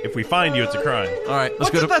back. If we find you, it's a crime. All right, let's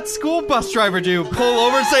go. What did that school bus driver do? Pull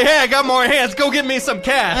over and say, hey, I got more hands. Go get me some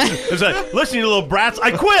cash. It's like, listen, you little brats,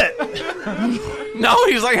 I quit. No,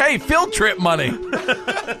 he's like, hey, field trip money.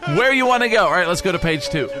 Where you want to go? All right, let's go to page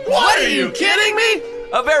 2. What are you kidding me?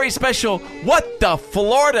 A very special What the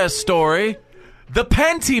Florida story. The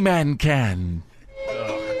Panty Man Can.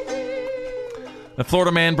 The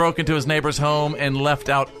Florida man broke into his neighbor's home and left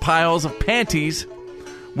out piles of panties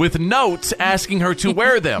with notes asking her to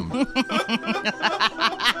wear them. By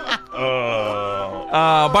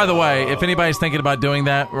the way, if anybody's thinking about doing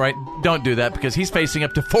that, right, don't do that because he's facing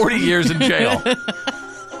up to 40 years in jail.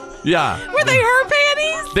 Yeah. Were they her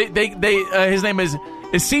panties? His name is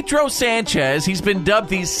Isidro Sanchez. He's been dubbed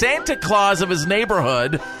the Santa Claus of his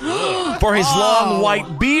neighborhood for his long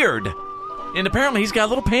white beard. And apparently he's got a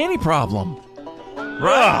little panty problem.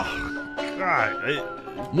 Right. Oh,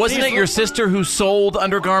 God. Wasn't it your sister who sold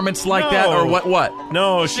undergarments like that, or what?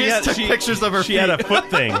 No, She took pictures of her She feet. had a foot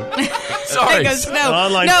thing. Sorry. Because, An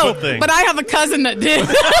online foot thing. but I have a cousin that did.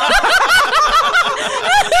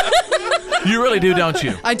 You really do, don't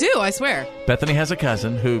you? I do, I swear. Bethany has a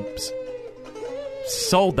cousin who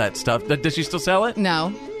sold that stuff. Does she still sell it?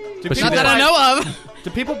 No. But she Not did. that I know of. Do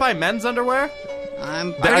people buy men's underwear?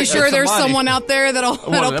 I'm pretty sure there's someone out there that'll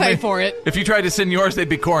Well, pay for it. If you tried to send yours, they'd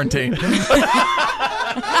be quarantined. Hey,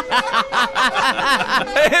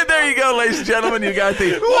 there you go, ladies and gentlemen. You got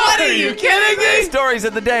the What are you kidding me? stories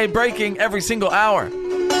of the day breaking every single hour.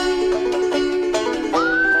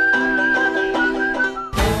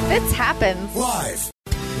 Fitz happens. Live.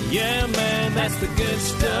 Yeah, man, that's the good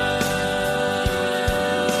stuff.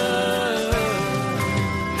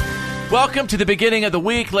 Welcome to the beginning of the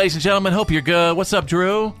week, ladies and gentlemen. Hope you're good. What's up,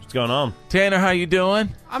 Drew? What's going on? Tanner, how you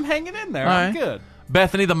doing? I'm hanging in there. All I'm right. good.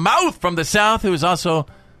 Bethany, the mouth from the south, who is also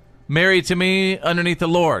married to me underneath the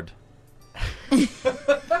Lord,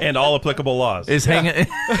 And all applicable laws. is hanging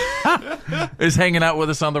is hanging out with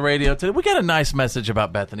us on the radio today. We got a nice message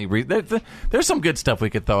about Bethany. There's some good stuff we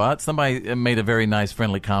could throw out. Somebody made a very nice,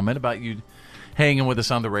 friendly comment about you hanging with us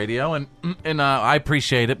on the radio, and I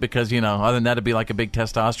appreciate it because, other than that, it'd be like a big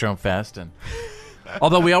testosterone fest. And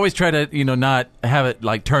although we always try to, not have it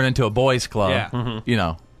like turn into a boys' club,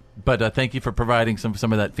 Yeah. But thank you for providing some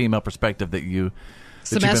of that female perspective that you.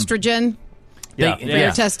 Some estrogen Yeah. for your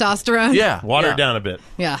testosterone. Yeah, Water yeah. it down a bit.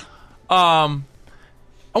 Yeah. I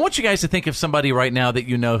want you guys to think of somebody right now that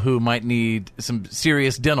you know who might need some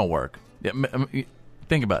serious dental work. Yeah,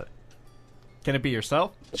 think about it. Can it be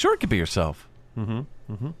yourself? Sure, it could be yourself.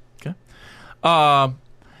 Okay.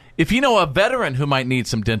 If you know a veteran who might need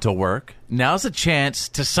some dental work, now's a chance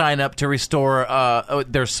to sign up to restore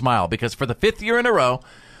their smile, because for the 5th year in a row,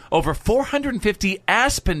 over 450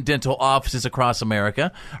 Aspen dental offices across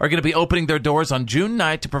America are going to be opening their doors on June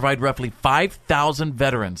 9th to provide roughly 5,000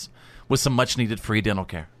 veterans with some much-needed free dental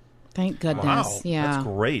care. Thank goodness. Wow. Yeah. That's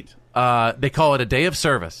great. They call it a day of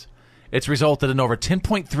service. It's resulted in over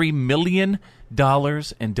 $10.3 million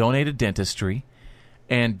in donated dentistry.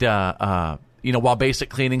 And, while basic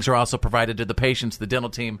cleanings are also provided to the patients, the dental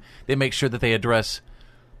team, they make sure that they address,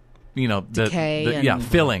 Decay and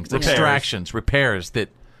fillings, extractions, repairs that,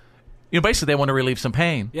 basically they want to relieve some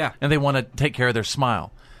pain. Yeah. And they want to take care of their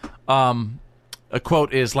smile. A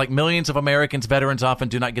quote is, like millions of Americans, veterans often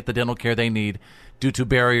do not get the dental care they need due to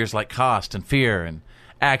barriers like cost and fear and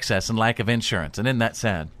access and lack of insurance. And isn't that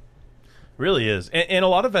sad? Really is. And a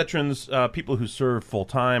lot of veterans, people who serve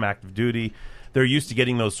full-time, active duty, they're used to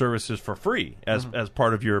getting those services for free as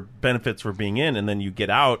part of your benefits for being in, and then you get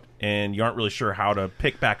out and you aren't really sure how to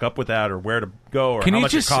pick back up with that or where to go or how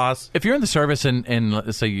much it costs. If you're in the service and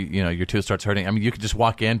let's say your tooth starts hurting, I mean, you can just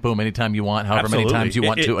walk in, boom, anytime you want, however Absolutely. many times you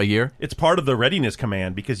want to a year. It's part of the readiness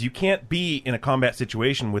command because you can't be in a combat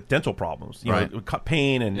situation with dental problems, Right. with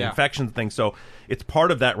pain and Yeah. infections and things. So it's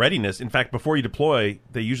part of that readiness. In fact, before you deploy,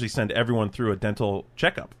 they usually send everyone through a dental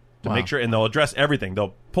checkup to Wow. make sure, and they'll address everything.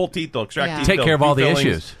 They'll pull teeth, they'll extract Yeah. teeth, Take they'll care of do all the fillings.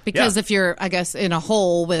 issues. Because Yeah. if you're, I guess, in a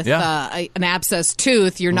hole with Yeah. an abscessed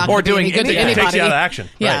tooth, you're not Or going to be doing any good to anything. anybody. Takes you out of action.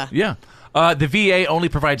 Yeah. Right. Yeah. The VA only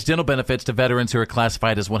provides dental benefits to veterans who are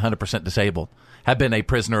classified as 100% disabled, have been a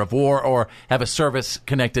prisoner of war, or have a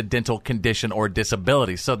service-connected dental condition or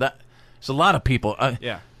disability. So there's a lot of people.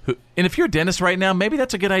 Yeah. And if you're a dentist right now, maybe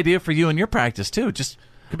that's a good idea for you in your practice, too. Just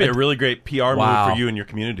Could be a really great PR Wow. move for you and your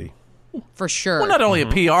community. For sure. Well, not only a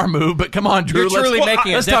PR move, but come on, Drew. You're truly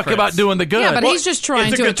making a let's talk difference. about doing the good. Yeah, but he's just trying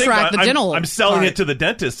It's a to good thing, attract but the dental. I'm selling part. it to the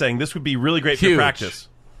dentist, saying this would be really great for Huge. practice.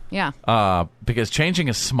 Yeah. Because changing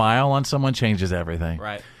a smile on someone changes everything.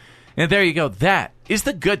 Right. And there you go. That is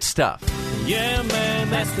the good stuff. Yeah, man,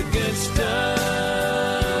 that's the good stuff.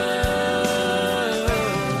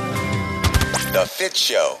 The Fitz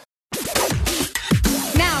Show.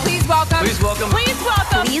 Now, please welcome. Please welcome. Please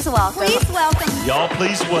welcome. Please welcome. Please welcome. Y'all,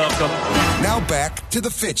 please welcome. Now back to the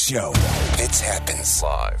Fitz Show. Fitz happens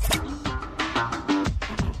live.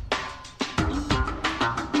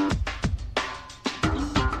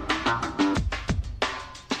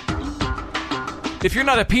 If you're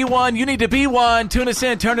not a P1, you need to be one. Tune us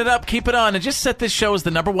in, turn it up, keep it on, and just set this show as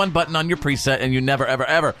the number one button on your preset, and you never,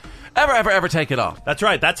 ever take it off. That's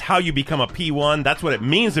right. That's how you become a P1. That's what it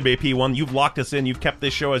means to be a P1. You've locked us in. You've kept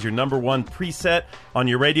this show as your number one preset on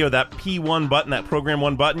your radio. That P1 button, that program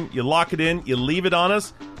one button, you lock it in, you leave it on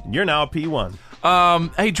us, and you're now a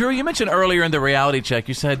P1. Hey, Drew, you mentioned earlier in the reality check,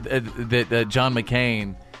 you said that John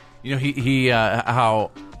McCain, he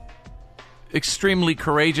how extremely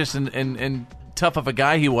courageous and tough of a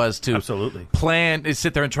guy he was to absolutely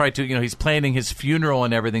sit there and try to, he's planning his funeral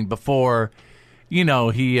and everything before, he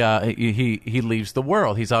leaves the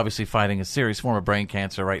world. He's obviously fighting a serious form of brain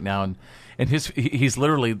cancer right now, and he's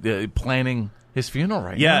literally planning his funeral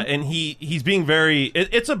right now. Yeah, and he's being very.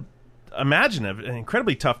 It's imagine an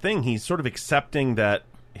incredibly tough thing. He's sort of accepting that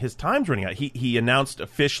his time's running out. He announced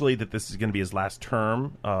officially that this is going to be his last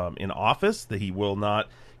term in office, that he will not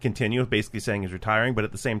continue, basically saying he's retiring. But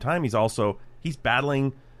at the same time, he's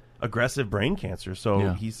battling aggressive brain cancer.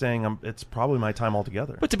 So he's saying it's probably my time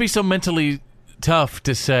altogether. But to be so mentally tough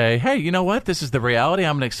to say, hey, you know what? This is the reality.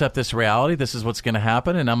 I'm going to accept this reality. This is what's going to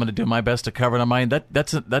happen, and I'm going to do my best to cover it on my end.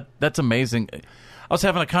 That's amazing. I was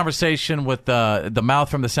having a conversation with the mouth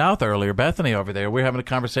from the South earlier, Bethany over there. We were having a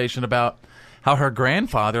conversation about how her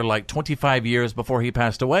grandfather, like 25 years before he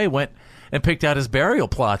passed away, went and picked out his burial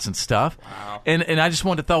plots and stuff. Wow. And I just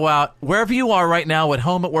wanted to throw out, wherever you are right now, at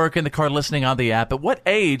home, at work, in the car, listening on the app, at what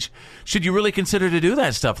age should you really consider to do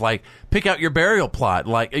that stuff? Like, pick out your burial plot.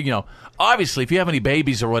 Like, obviously, if you have any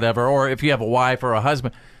babies or whatever, or if you have a wife or a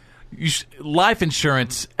husband, life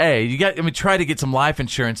insurance, try to get some life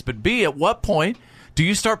insurance, but B, at what point do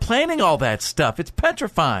you start planning all that stuff? It's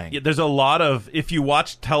petrifying. Yeah, there's a lot of, if you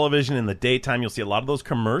watch television in the daytime, you'll see a lot of those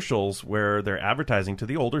commercials where they're advertising to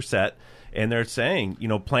the older set, and they're saying,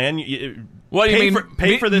 plan. What do you mean?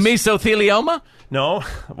 Pay for this mesothelioma? No,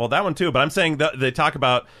 well, that one too. But I'm saying they talk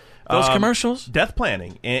about those commercials, death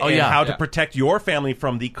planning, and how to protect your family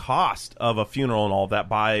from the cost of a funeral and all of that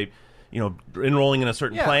by enrolling in a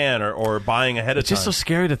certain plan or buying ahead of time. It's just so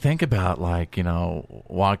scary to think about, like,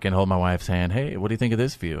 walk and hold my wife's hand. Hey, what do you think of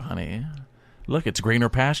this view, honey? Look, it's greener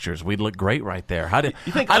pastures. We'd look great right there. How did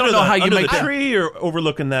you think? I don't know how you make the tree or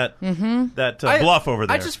overlooking that bluff over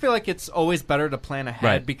there. I just feel like it's always better to plan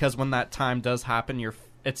ahead because when that time does happen,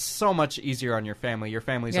 it's so much easier on your family. Your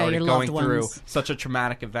family's already going through such a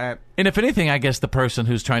traumatic event. And if anything, I guess the person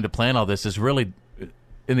who's trying to plan all this is really,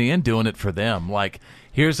 in the end, doing it for them. Like,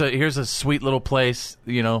 here's a sweet little place,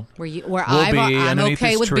 where I'm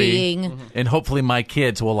okay with tree, being, and hopefully my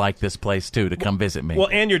kids will like this place too to come visit me. Well,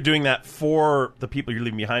 and you're doing that for the people you're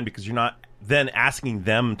leaving behind because you're not then asking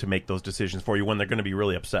them to make those decisions for you when they're going to be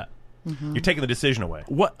really upset. Mm-hmm. You're taking the decision away.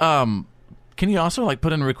 What? Can you also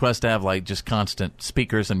put in a request to have just constant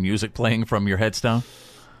speakers and music playing from your headstone?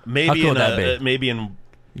 Maybe How cool would that be? Maybe in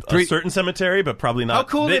a certain cemetery, but probably not. How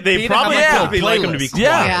cool they be probably to like them to be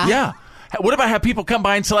quiet. Yeah. What if I have people come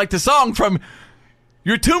by and select a song from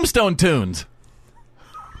your Tombstone tunes?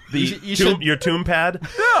 Your tomb pad?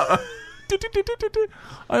 Yeah.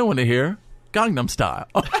 I want to hear Gangnam Style.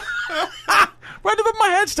 Right above my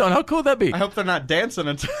headstone. How cool would that be? I hope they're not dancing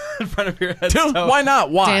in front of your headstone. Why not?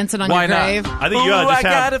 Why? Dancing on Why your grave. I think you ought to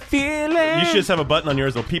got a feeling. You should just have a button on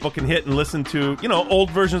yours that people can hit and listen to, old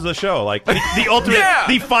versions of the show, like the ultimate,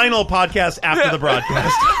 the final podcast after the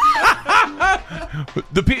broadcast.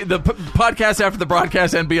 the podcast after the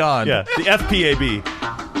broadcast and beyond. Yeah, the FPAB.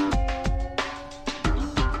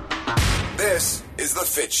 This is the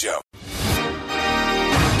Fitz Show.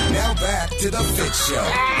 Now back to the Fitz Show.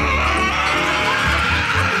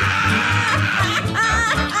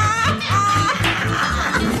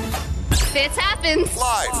 Fitz happens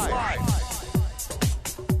Live.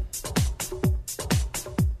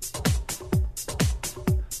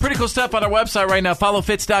 Pretty cool stuff on our website right now.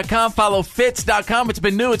 FollowFitz.com. FollowFitz.com. It's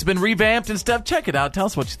been new. It's been revamped and stuff. Check it out. Tell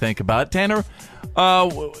us what you think about it. Tanner,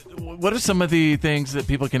 what are some of the things that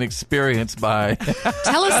people can experience by...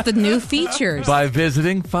 Tell us the new features. By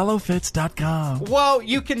visiting FollowFitz.com. Well,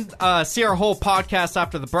 you can see our whole podcast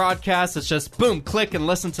after the broadcast. It's just boom, click, and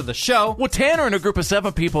listen to the show. Well, Tanner and a group of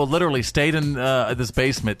 7 people literally stayed in this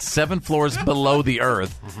basement 7 floors below the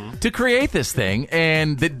earth to create this thing,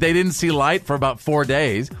 and they didn't see light for about 4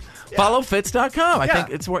 days. FollowFitz.com. I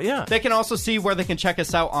think it's where, They can also see where they can check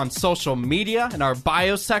us out on social media in our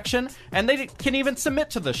bio section, and they can even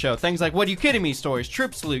submit to the show. Things like What Are You Kidding Me stories,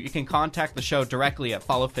 Troop Salute. You can contact the show directly at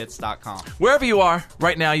FollowFitz.com. Wherever you are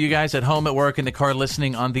right now, you guys at home, at work, in the car,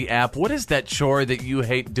 listening on the app, what is that chore that you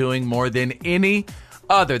hate doing more than any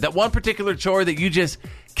other? That one particular chore that you just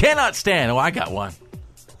cannot stand? Oh, I got one.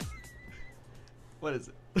 What is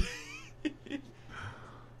it?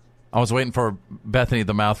 I was waiting for Bethany,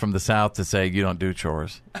 the mouth from the South, to say, you don't do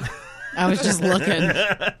chores. I was just looking.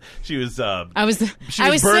 She was I was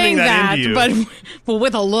burning saying that, into you. but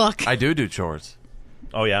with a look. I do chores.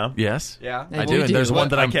 Oh, yeah? Yes. Yeah. I do. And there's one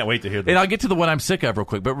that I can't wait to hear that. And I'll get to the one I'm sick of real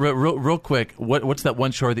quick. But real quick, what's that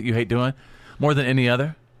one chore that you hate doing more than any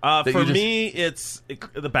other? For me, it's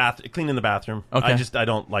cleaning the bathroom. Okay. I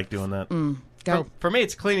don't like doing that. For me,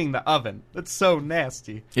 it's cleaning the oven. It's so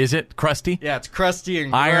nasty. Is it crusty? Yeah, it's crusty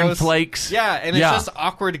and iron gross. flakes. Yeah, and it's just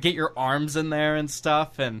awkward to get your arms in there and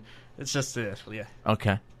stuff, and it's just yeah.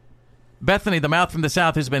 Okay. Bethany, the mouth from the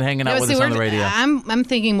South, who's been hanging out with us on the radio. I'm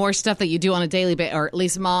thinking more stuff that you do on a daily basis, or at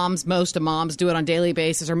least most of moms do it on a daily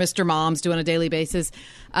basis, or Mr. Moms do it on a daily basis.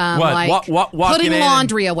 What? Putting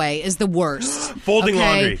laundry away is the worst. Folding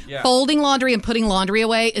laundry. Yeah. Folding laundry and putting laundry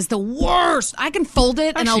away is the worst. I can fold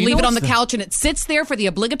it and I'll leave it on the couch, and it sits there for the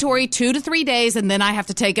obligatory 2 to 3 days, and then I have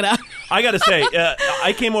to take it out. I got to say,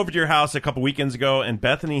 I came over to your house a couple weekends ago, and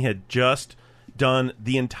Bethany had just done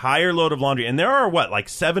the entire load of laundry, and there are like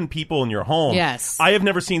 7 people in your home. Yes, I have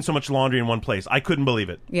never seen so much laundry in one place. I couldn't believe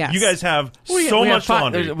it. Yes. You guys have so much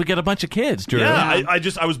laundry. We get a bunch of kids, Drew. Yeah,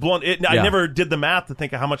 I was blown. I never did the math to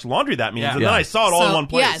think of how much laundry that means, and then I saw it all in one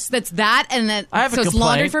place. Yes, that's that, and then I have it's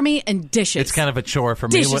laundry for me and dishes. It's kind of a chore for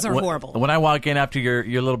me. Dishes are horrible. When I walk in after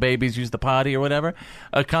your little babies use the potty or whatever,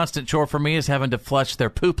 a constant chore for me is having to flush their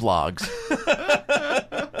poop logs.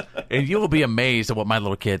 And you will be amazed at what my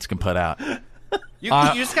little kids can put out. You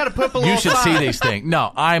just got to put a little. You should see these things.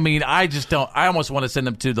 No, I mean, I just don't. I almost want to send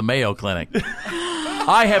them to the Mayo Clinic.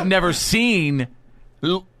 I have never seen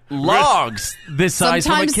logs this size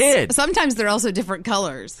from a kid. Sometimes they're also different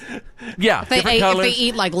colors. Yeah, if they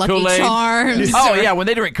eat like Lucky Kool-Aid. Charms. Oh yeah, when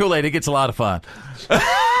they drink Kool-Aid, it gets a lot of fun.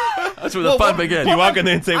 That's where the fun begins. You walk in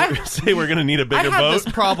there and say we're going to need a bigger boat. I had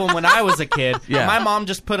this problem when I was a kid. Yeah. My mom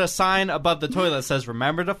just put a sign above the toilet that says,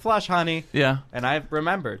 "Remember to flush, honey." Yeah, and I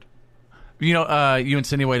remembered. You know, you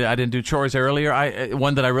insinuated I didn't do chores earlier.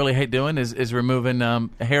 One that I really hate doing is removing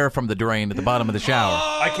hair from the drain at the bottom of the shower.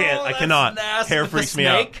 I cannot. Hair freaks me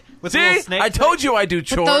out. See, I told you I do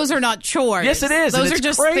chores. But those are not chores. Yes, it is. Those are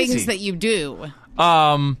just crazy. things that you do.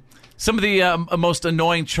 Some of the most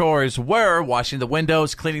annoying chores were washing the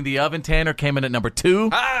windows, cleaning the oven. Tanner came in at number 2.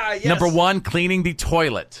 Yes. Number 1, cleaning the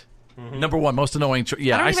toilet. Number 1, most annoying chore.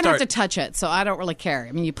 Yeah, I don't even have to touch it, so I don't really care.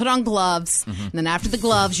 I mean, you put on gloves, and then after the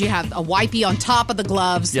gloves, you have a wipey on top of the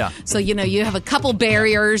gloves. Yeah. So, you have a couple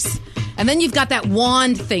barriers, and then you've got that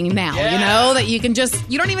wand thing now, that you can just,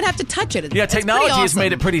 you don't even have to touch it. Yeah, technology awesome. has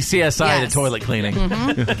made it pretty CSI to toilet cleaning.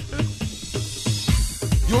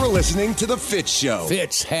 You're listening to The Fitz Show.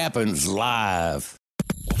 Fitz happens live.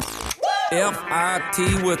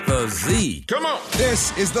 F-I-T with a Z. Come on.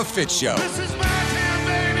 This is The Fitz Show. This is my town,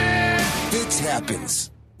 baby. Fitz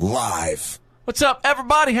happens live. What's up,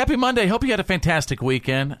 everybody? Happy Monday. Hope you had a fantastic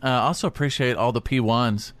weekend. Also appreciate all the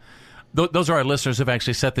P1s. Those are our listeners who've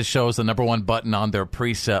actually set this show as the number 1 button on their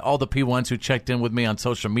preset. All the P1s who checked in with me on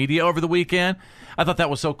social media over the weekend. I thought that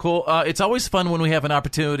was so cool. It's always fun when we have an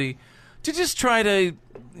opportunity to just try to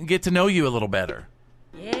get to know you a little better.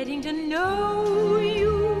 Getting to know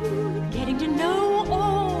you, getting to know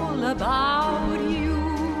all about you.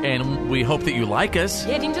 And we hope that you like us.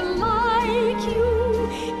 Getting to like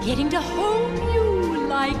you, getting to hope you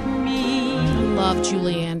like me. I love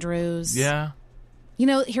Julie Andrews. Yeah.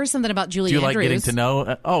 Here's something about Julie Andrews. Do you like getting to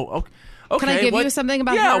know? Okay. Can I give you something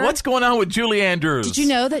about her? Yeah, what's going on with Julie Andrews? Did you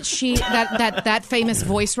know that that famous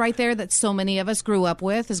voice right there that so many of us grew up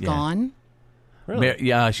with is gone?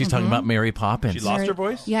 Really? She's talking about Mary Poppins. She lost her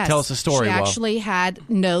voice? Yes. Tell us a story. She actually had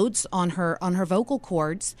nodes on her vocal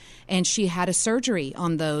cords, and she had a surgery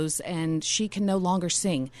on those, and she can no longer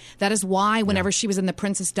sing. That is why whenever she was in the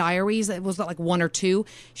Princess Diaries, it was like 1 or 2,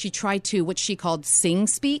 she tried to, what she called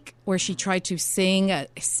sing-speak, where she tried to sing,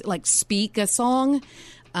 speak a song.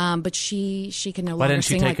 But she can no longer sing. Why didn't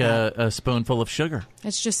she take like a spoonful of sugar?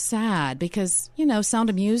 It's just sad because, Sound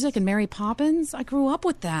of Music and Mary Poppins, I grew up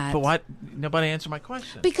with that. But why? Nobody answered my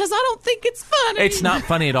question. Because I don't think it's funny. It's not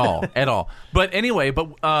funny at all. But anyway,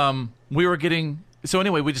 we were getting... So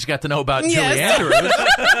anyway, we just got to know about Julie Andrews.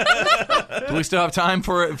 Do we still have time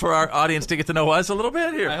for our audience to get to know us a little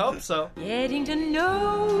bit here? I hope so. Getting to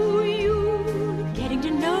know you, getting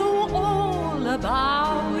to know all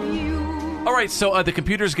about you. All right, so the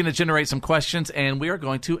computer is going to generate some questions, and we are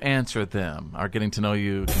going to answer them. Our Getting to Know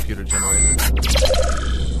You computer generator.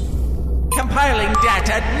 Compiling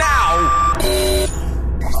data now.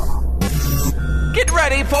 Get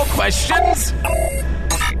ready for questions.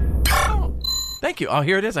 Thank you. Oh,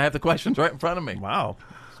 here it is. I have the questions right in front of me. Wow.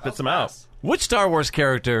 Spits them out. Which Star Wars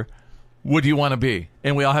character would you want to be?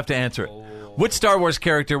 And we all have to answer it. Which Star Wars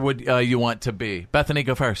character would you want to be? Bethany,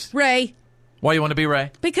 go first. Rey. Why you want to be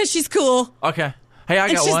Rey? Because she's cool. Okay. Hey, I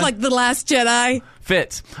got one. And she's like the Last Jedi.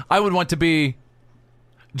 Fitz. I would want to be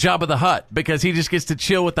Jabba the Hutt because he just gets to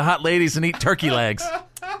chill with the hot ladies and eat turkey legs.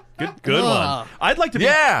 Good one. I'd like to be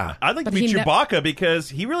he Chewbacca because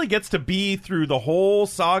he really gets to be through the whole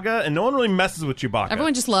saga, and no one really messes with Chewbacca.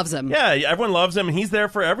 Everyone just loves him. Yeah, everyone loves him, and he's there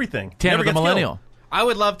for everything. Tanner the Millennial. I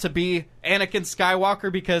would love to be Anakin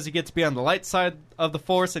Skywalker because you get to be on the light side of the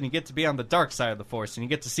Force and you get to be on the dark side of the Force, and you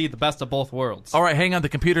get to see the best of both worlds. All right, hang on. The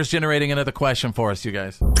computer's generating another question for us, you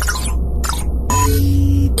guys.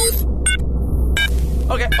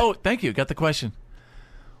 Okay. Oh, thank you. Got the question.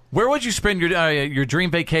 Where would you spend your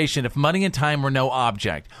dream vacation if money and time were no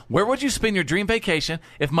object? Where would you spend your dream vacation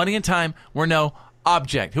if money and time were no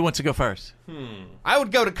object? Who wants to go first? I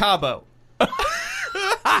would go to Cabo.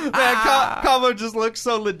 Man, Cabo just looks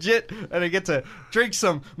so legit, and I get to drink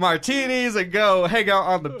some martinis and go hang out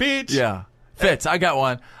on the beach. Yeah. Fitz, I got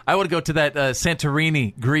one. I would go to that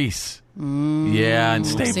Santorini, Greece. Yeah, and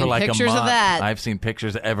stay for like a month. Pictures of that. I've seen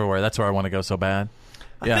pictures everywhere. That's where I want to go so bad.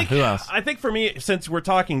 Yeah, who else? I think for me, since we're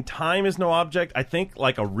talking time is no object, I think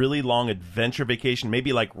like a really long adventure vacation,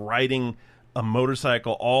 maybe like riding a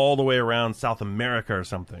motorcycle all the way around South America or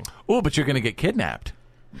something. Oh, but you're going to get kidnapped.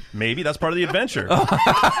 Maybe that's part of the adventure.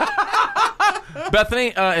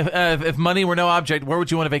 Bethany, if money were no object, where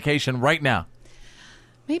would you want a vacation right now?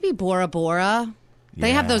 Maybe Bora Bora.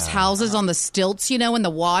 They have those houses on the stilts, in the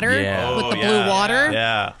water with the blue water.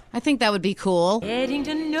 Yeah. I think that would be cool. Getting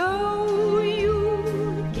to know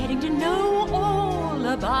you, getting to know all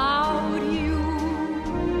about you.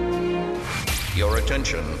 Your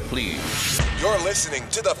attention, please. You're listening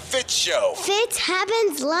to The Fitz Show. Fitz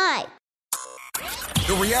happens live.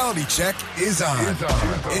 The reality check is on.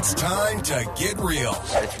 It's time to get real.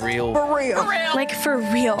 It's real. For real. Like for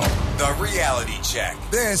real. The reality check.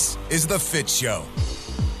 This is The Fitz Show.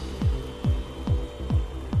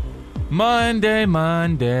 Monday. Da,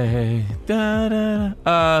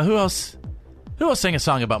 da. Who else sang a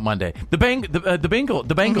song about Monday? The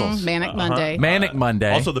Bengals. Manic Monday. Manic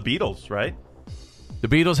Monday. Also the Beatles, right? The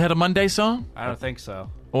Beatles had a Monday song? I don't think so.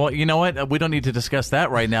 Well, you know what? We don't need to discuss that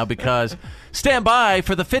right now because stand by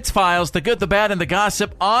for the Fitz Files, the good, the bad, and the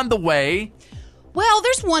gossip on the way. Well,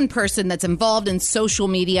 there's one person that's involved in social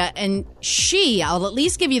media, and I'll at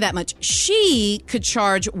least give you that much, she could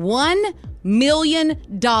charge $1 million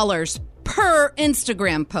per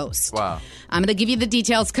Instagram post. Wow. I'm going to give you the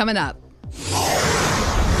details coming up.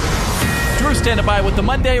 Drew standing by with the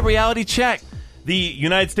Monday reality check. The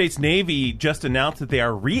United States Navy just announced that they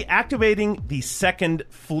are reactivating the Second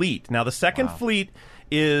Fleet. Now, the Second Fleet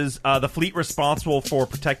is the fleet responsible for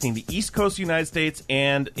protecting the East Coast of the United States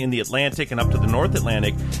and in the Atlantic and up to the North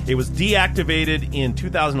Atlantic. It was deactivated in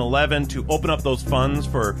 2011 to open up those funds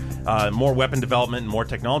for more weapon development and more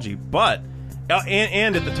technology. But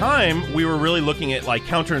and at the time, we were really looking at like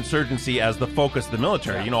counterinsurgency as the focus of the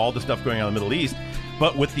military. All the stuff going on in the Middle East.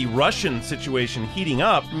 But with the Russian situation heating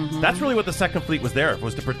up, that's really what the Second Fleet was there,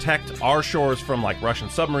 was to protect our shores from like Russian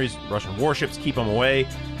submarines, Russian warships, keep them away.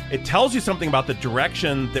 It tells you something about the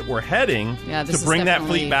direction that we're heading to bring that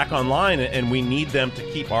fleet back online, and we need them to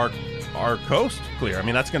keep our coast clear. I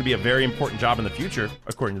mean, that's going to be a very important job in the future,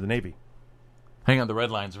 according to the Navy. Hang on, the red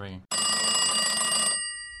line's ringing.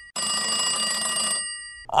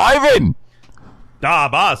 Ivan!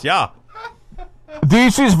 Boss, yeah.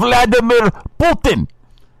 This is Vladimir Putin.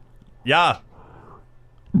 Yeah.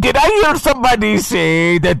 Did I hear somebody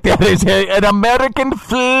say that there is an American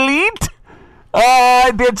fleet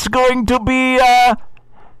that's going to be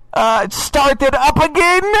started up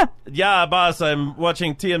again? Yeah, boss, I'm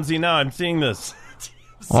watching TMZ now. I'm seeing this.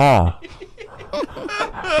 Yeah.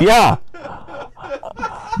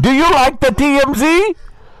 Do you like the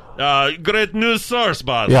TMZ? Great news source,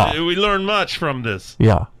 boss. Yeah. We learn much from this.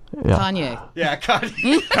 Yeah. Kanye. Yeah,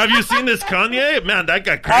 Kanye. Have you seen this Kanye? Man, that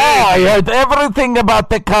guy crazy. I heard everything about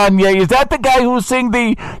the Kanye. Is that the guy who sing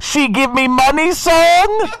the "She Give Me Money"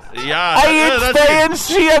 song? Yeah. I ain't staying,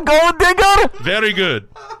 she a gold digger. Very good.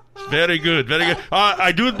 Very good. Very good.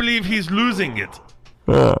 I do believe he's losing it.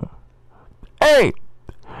 Hey,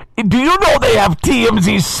 do you know they have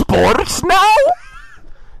TMZ Sports now?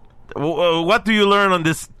 What do you learn on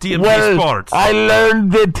this TMZ Sports? I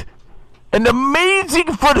learned that an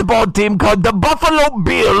amazing football team called the Buffalo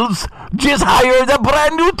Bills just hired a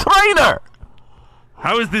brand new trainer.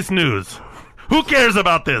 How is this news? Who cares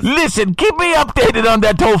about this? Listen, keep me updated on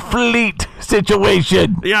that whole fleet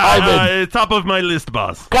situation. Yeah, top of my list,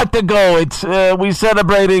 boss. Got to go. It's we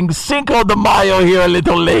celebrating Cinco de Mayo here a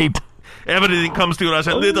little late. Everything comes to us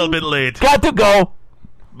a little bit late. Got to go.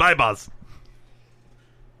 Bye, boss.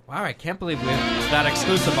 Wow, I can't believe we have that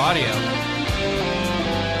exclusive audio.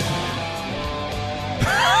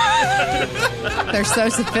 They're so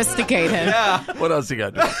sophisticated. Yeah. What else you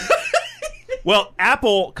got? Well,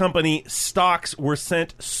 Apple company stocks were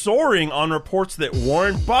sent soaring on reports that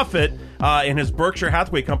Warren Buffett and his Berkshire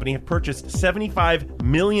Hathaway company have purchased 75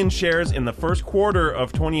 million shares in the first quarter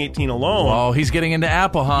of 2018 alone. Oh, he's getting into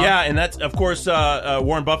Apple, huh? Yeah, and that's, of course,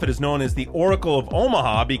 Warren Buffett is known as the Oracle of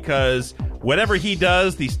Omaha because whatever he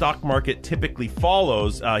does, the stock market typically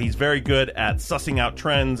follows. He's very good at sussing out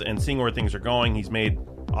trends and seeing where things are going. He's made,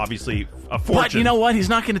 obviously, a fortune. But you know what? He's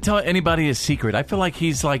not going to tell anybody his secret. I feel like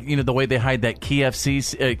he's like, the way they hide that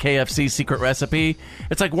KFC secret recipe.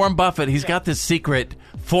 It's like Warren Buffett. He's got this secret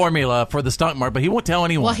formula for the stock market, but he won't tell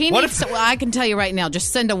anyone. Well, he needs I can tell you right now,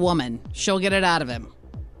 just send a woman. She'll get it out of him.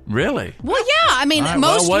 Really? Well, yeah. I mean,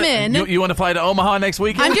 most men. You want to fly to Omaha next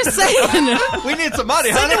weekend? I'm just saying. We need some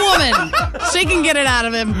money, send a woman. She can get it out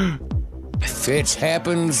of him. Fitz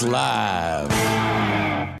Happens Live.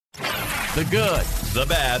 The good, the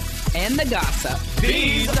bad, and the gossip.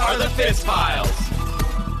 These are the Fitz Files.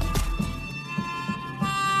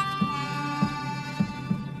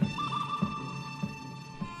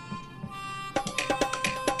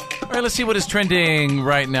 All right, let's see what is trending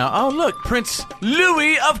right now. Oh, look, Prince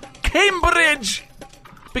Louis of Cambridge.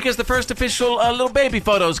 Because the first official little baby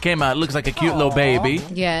photos came out. It looks like a cute little baby.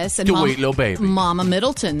 Yes, and sweet little baby. Mama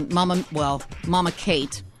Middleton, Mama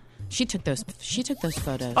Kate. She took those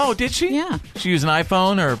photos. Oh, did she? Yeah. She used an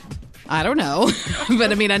iPhone or? I don't know,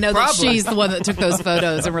 but I mean, I know that she's the one that took those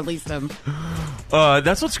photos and released them.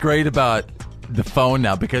 That's what's great about the phone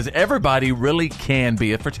now, because everybody really can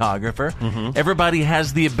be a photographer. Mm-hmm. Everybody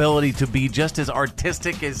has the ability to be just as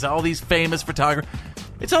artistic as all these famous photographers.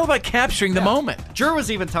 It's all about capturing the moment. Drew was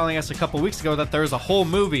even telling us a couple weeks ago that there's a whole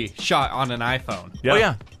movie shot on an iPhone. Yeah. Oh,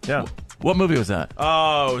 yeah. Yeah. What movie was that?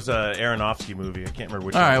 Oh, it was an Aronofsky movie. I can't remember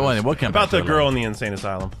which one. All right, well, we'll come about back the girl in the insane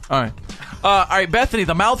asylum. All right, Bethany,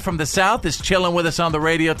 the mouth from the South, is chilling with us on the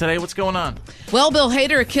radio today. What's going on? Well, Bill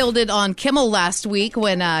Hader killed it on Kimmel last week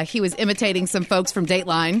when he was imitating some folks from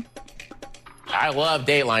Dateline. I love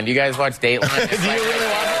Dateline. Do you guys watch Dateline? Do you really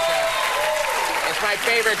watch it? It's my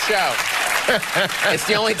favorite show. It's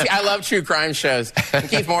the only. I love true crime shows. And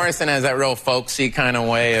Keith Morrison has that real folksy kind of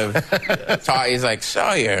way of talking. He's like,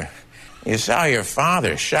 you saw your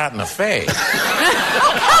father shot in the face.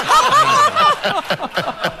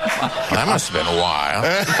 That must have been a while.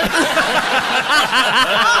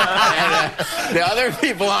 And, the other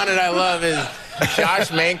people on it I love is Josh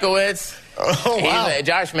Mankiewicz. Oh, wow.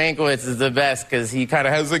 Josh Mankiewicz is the best because he kind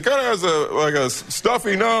of has a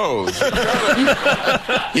stuffy nose.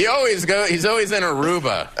 He's always in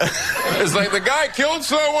Aruba. It's like the guy killed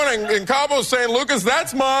someone in Cabo San Lucas.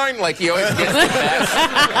 That's mine. Like he always gets the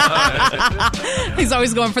best. He's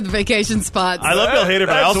always going for the vacation spots. I love Bill Hader,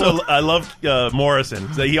 but I love Morrison.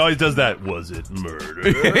 He always does that. Was it murder?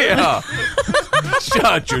 Yeah.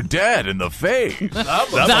 Shot your dad in the face.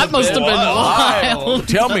 That must have been wild.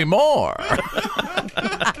 Tell me more. All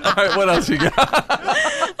right, what else you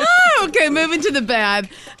got? Okay, moving to the bad.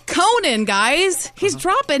 Conan, guys, he's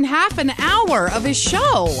dropping half an hour of his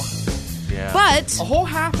show. Yeah. But a whole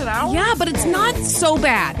half an hour? Yeah, but it's not so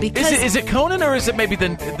bad because is it Conan or is it maybe the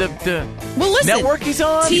well, listen, network he's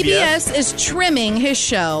on? TBS is trimming his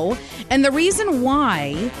show, and the reason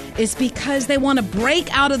why is because they want to break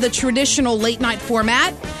out of the traditional late night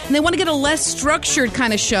format, and they want to get a less structured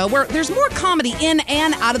kind of show where there's more comedy in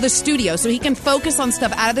and out of the studio, so he can focus on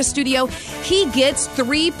stuff out of the studio. He gets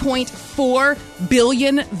 3.4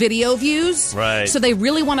 billion video views. Right. So they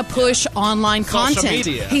really want to push online Social content.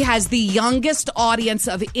 media. He has the youngest audience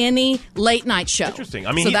of any late night show. Interesting.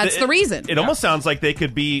 I mean, so that's the reason. It almost sounds like they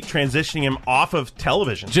could be transitioning him off of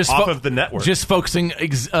television, off of the network. Just focusing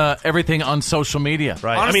everything on social media.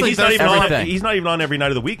 Right. Honestly, I mean, he's not even on every night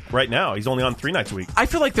of the week right now. He's only on 3 nights a week. I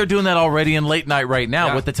feel like they're doing that already in late night right now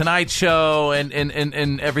Yeah. with the Tonight Show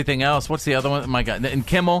and everything else. What's the other one? Oh my God, and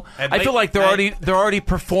Kimmel. And I feel like they're already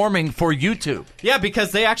performing for YouTube. Yeah,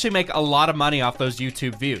 because they actually make a lot of money off those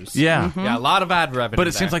YouTube views. Yeah. Mm-hmm. Yeah, a lot of ad revenue. But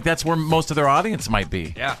it there. seems like that's where most of their audience might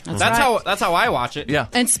be. Yeah, That's that's how I watch it. Yeah.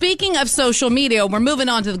 And speaking of social media, we're moving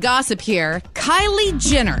on to the gossip here. Kylie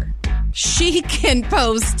Jenner. She can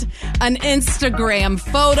post an Instagram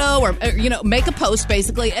photo or make a post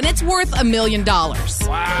basically, and it's worth $1 million.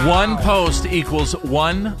 Wow. One post equals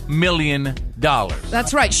 $1 million.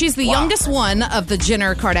 That's right. She's the youngest one of the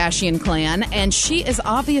Jenner Kardashian clan, and she is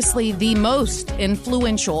obviously the most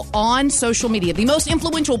influential on social media, the most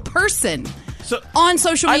influential person on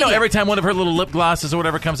social media. I know every time one of her little lip glosses or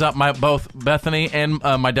whatever comes out, both Bethany and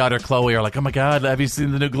my daughter Chloe are like, "Oh my God, have you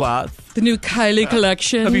seen the new gloss? The new Kylie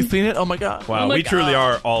collection. Have you seen it? Oh my God." Wow, we truly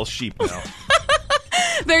are all sheep now.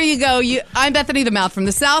 There you go. I'm Bethany the Mouth from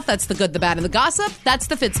the South. That's the good, the bad, and the gossip. That's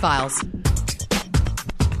the Fitz Files.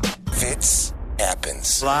 Fitz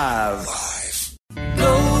happens Live.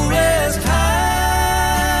 Go rest high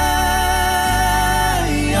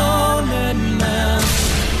on that mountain.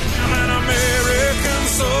 I'm an American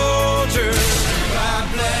soldier.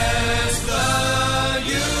 God bless the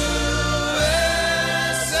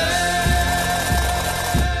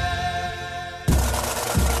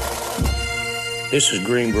USA. This is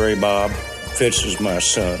Green Beret Bob. Fitz is my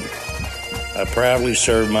son. I proudly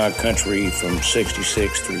served my country from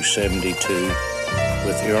 66 through 72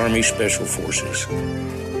 with the Army Special Forces.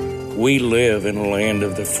 We live in a land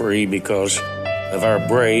of the free because of our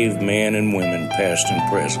brave men and women, past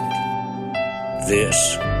and present.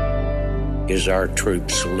 This is our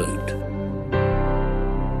troop salute.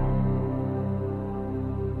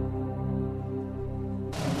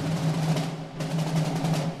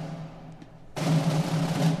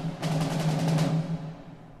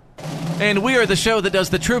 And we are the show that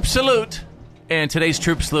does the troop salute. And today's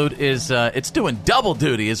troop salute is, it's doing double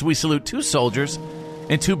duty as we salute 2 soldiers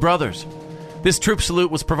and 2 brothers. This troop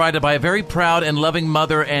salute was provided by a very proud and loving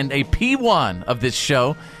mother and a P1 of this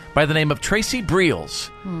show by the name of Tracy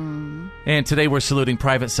Breels. And today we're saluting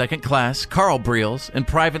Private Second Class Carl Breels and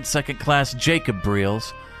Private Second Class Jacob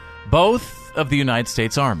Breels, both of the United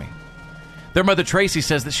States Army. Their mother Tracy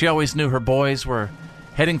says that she always knew her boys were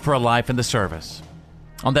heading for a life in the service.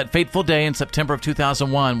 On that fateful day in September of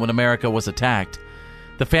 2001 when America was attacked,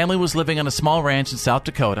 the family was living on a small ranch in South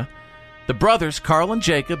Dakota. The brothers, Carl and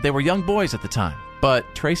Jacob, they were young boys at the time. But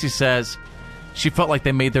Tracy says she felt like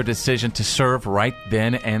they made their decision to serve right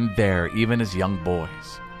then and there, even as young boys.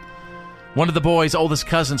 One of the boys' oldest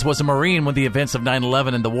cousins was a Marine when the events of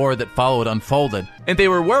 9/11 and the war that followed unfolded, and they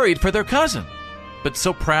were worried for their cousin, but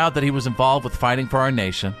so proud that he was involved with fighting for our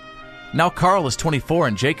nation. Now Carl is 24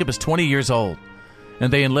 and Jacob is 20 years old.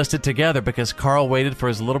 And they enlisted together because Carl waited for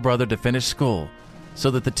his little brother to finish school so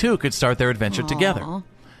that the 2 could start their adventure together. I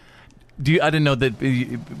didn't know that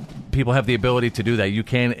people have the ability to do that. You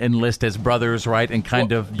can enlist as brothers, right, and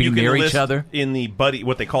kind of be near each other? In the buddy,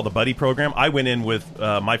 what they call the buddy program. I went in with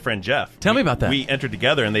my friend Jeff. Tell me about that. We entered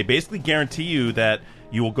together, and they basically guarantee you that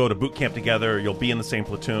you will go to boot camp together, you'll be in the same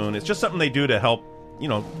platoon. It's just something they do to help,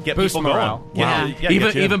 get Boost people morale. going. Wow.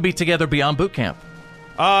 Even be together beyond boot camp.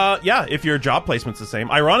 Yeah, if your job placement's the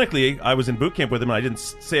same. Ironically, I was in boot camp with him, and I didn't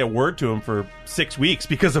say a word to him for 6 weeks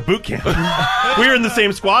because of boot camp. We were in the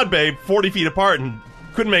same squad bay, 40 feet apart, and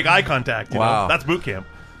couldn't make eye contact. Wow. That's boot camp.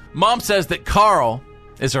 Mom says that Carl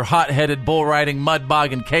is her hot-headed, bull-riding,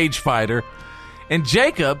 mud-bogging cage fighter, and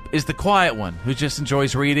Jacob is the quiet one who just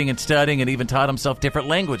enjoys reading and studying and even taught himself different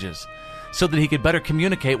languages so that he could better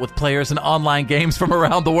communicate with players in online games from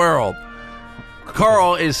around the world.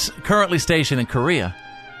 Carl is currently stationed in Korea,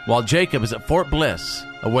 while Jacob is at Fort Bliss,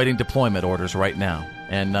 awaiting deployment orders right now.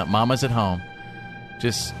 And Mama's at home,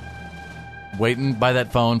 just waiting by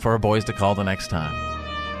that phone for her boys to call the next time.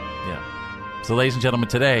 Yeah. So, ladies and gentlemen,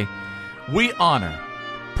 today, we honor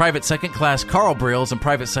Private Second Class Carl Breels and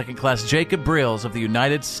Private Second Class Jacob Breels of the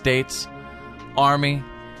United States Army.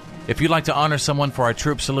 If you'd like to honor someone for our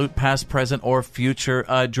troop salute, past, present, or future,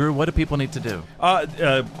 Drew, what do people need to do?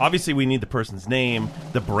 Obviously, we need the person's name,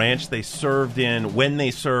 the branch they served in, when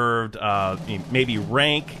they served, maybe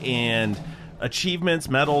rank and achievements,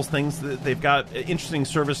 medals, things that they've got, interesting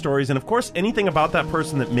service stories, and, of course, anything about that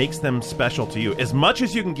person that makes them special to you. As much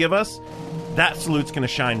as you can give us, that salute's going to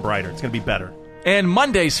shine brighter. It's going to be better. And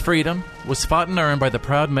Monday's freedom was fought and earned by the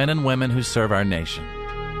proud men and women who serve our nation.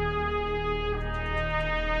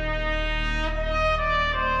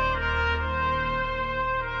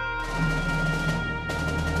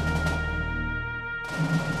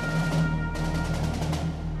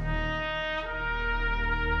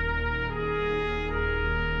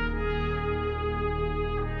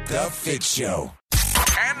 The Fitz Show.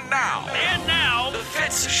 And now, the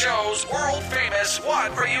Fitz Show's world-famous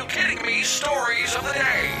What Are You Kidding Me? Stories of the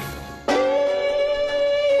Day.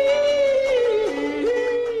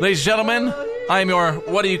 Ladies and gentlemen, I'm your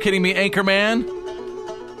What Are You Kidding Me? Anchorman.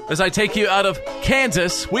 As I take you out of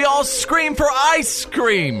Kansas, we all scream for ice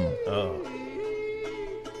cream. Oh.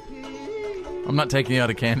 I'm not taking you out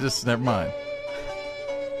of Kansas. Never mind.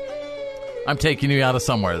 I'm taking you out of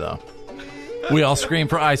somewhere, though. We all scream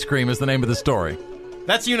for ice cream is the name of the story.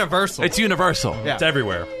 That's universal. It's universal. Yeah. It's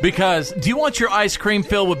everywhere. Because, do you want your ice cream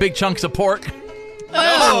filled with big chunks of pork?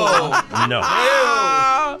 Oh! No.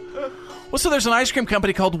 Well, so there's an ice cream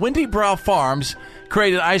company called Windy Brow Farms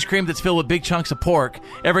created ice cream that's filled with big chunks of pork.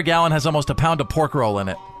 Every gallon has almost a pound of pork roll in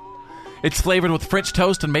it. It's flavored with French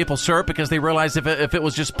toast and maple syrup because they realized if it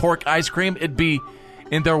was just pork ice cream, it'd be,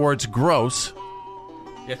 in their words, gross.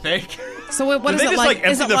 You think? So what Did is they it just, like?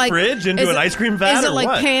 empty the fridge into an ice cream vat Is it or like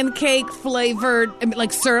what? pancake flavored,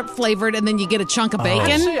 like syrup flavored, and then you get a chunk of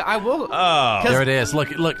bacon? Actually, I will. There it is.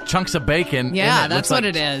 Look, chunks of bacon. Yeah, and it that's looks what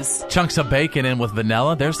like it is. Chunks of bacon in with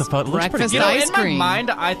vanilla. There's the photo. Looks pretty Breakfast good. ice In cream. my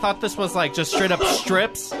mind, I thought this was like just straight up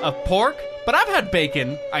strips of pork, but I've had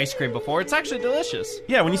bacon ice cream before. It's actually delicious.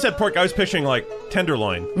 Yeah, when you said pork, I was picturing like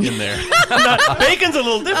tenderloin in there. Bacon's a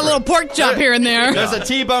little different. A little pork chop here and there. There's a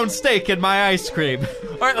T-bone steak in my ice cream.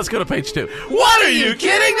 All right, let's go to page 2. What are you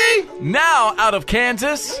kidding me? Now, out of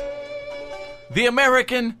Kansas, the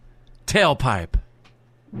American tailpipe.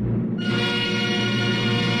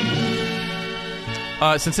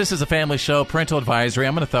 Since this is a family show, parental advisory,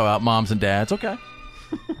 I'm going to throw out moms and dads. Okay.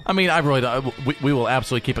 I mean, I really don't. We will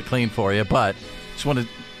absolutely keep it clean for you, but just want to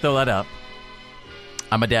throw that out.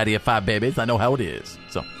 I'm a daddy of 5 babies. I know how it is.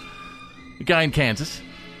 So, a guy in Kansas,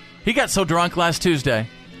 he got so drunk last Tuesday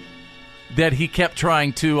that he kept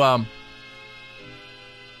trying to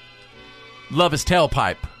love his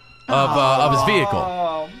tailpipe of his vehicle.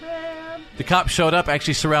 Oh, man. The cops showed up,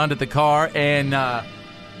 actually surrounded the car, and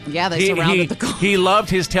yeah, they surrounded the car. He loved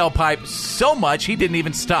his tailpipe so much he didn't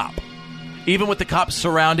even stop, even with the cops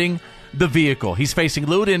surrounding the vehicle. He's facing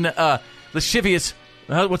lewd and lascivious.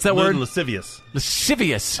 What's that word? Lascivious.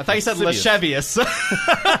 Lascivious. I thought you said lascivious.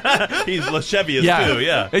 He's lascivious too.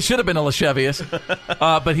 Yeah, it should have been a lascivious,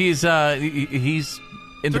 but he's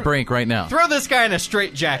in the brink right now. Throw this guy in a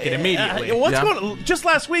straitjacket immediately. What's going on? Just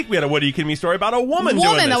last week we had a What Are You Kidding Me story about a woman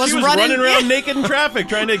doing this. that was she was running around naked in traffic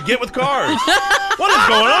trying to get with cars. What is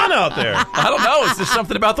going on out there? I don't know. It's just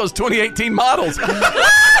something about those 2018 models.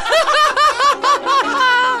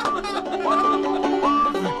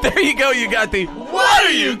 There you go. You got the What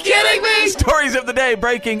Are You Kidding Me? Stories of the day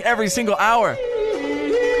breaking every single hour.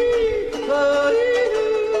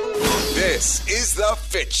 This is the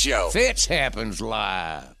Fitz Show. Fitz happens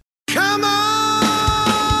live. Come on!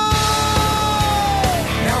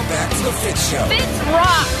 Now back to the Fitz Show. Fitz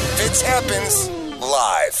rock. Fitz happens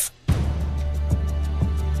live.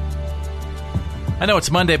 I know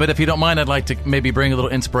it's Monday, but if you don't mind, I'd like to maybe bring a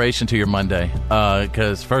little inspiration to your Monday.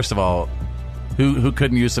 Because, first of all, who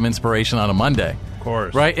couldn't use some inspiration on a Monday? Of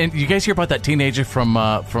course. Right? And you guys hear about that teenager from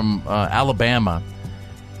Alabama.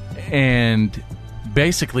 And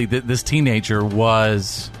basically, this teenager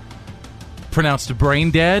was pronounced brain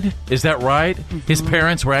dead. Is that right? Mm-hmm. His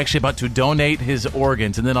parents were actually about to donate his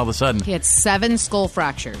organs, and then all of a sudden... He had 7 skull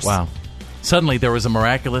fractures. Wow. Suddenly, there was a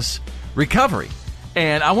miraculous recovery.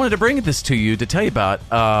 And I wanted to bring this to you to tell you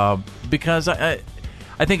about because I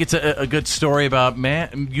think it's a good story about,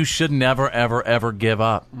 man, you should never, ever, ever give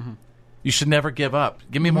up. Mm-hmm. You should never give up.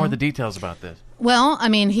 Give me more of the details about this. Well, I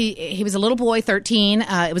mean, he was a little boy, 13.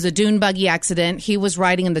 It was a dune buggy accident. He was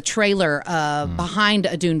riding in the trailer behind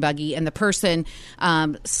a dune buggy, and the person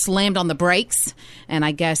slammed on the brakes, and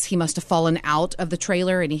I guess he must have fallen out of the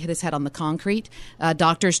trailer, and he hit his head on the concrete.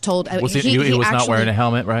 Doctors told... he was not wearing a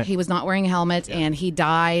helmet, right? He was not wearing a helmet, and he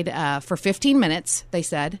died for 15 minutes, they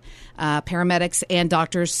said. Paramedics and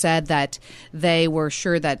doctors said that they were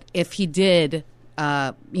sure that if he did...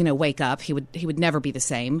 wake up, he would never be the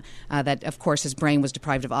same. That, of course, his brain was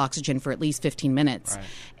deprived of oxygen for at least 15 minutes. Right.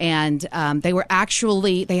 And they were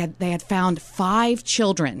actually, they had found 5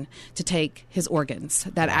 children to take his organs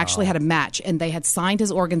that actually had a match. And they had signed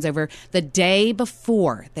his organs over the day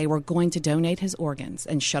before they were going to donate his organs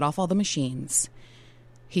and shut off all the machines.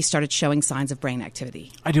 He started showing signs of brain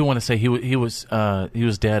activity. I do want to say he was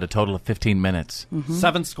dead a total of 15 minutes. Mm-hmm.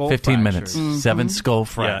 7 skull 15 fractures. minutes. Mm-hmm. 7 skull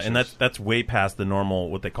fractures. Yeah, and that's way past the normal,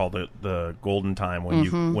 what they call the golden time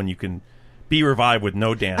when you can be revived with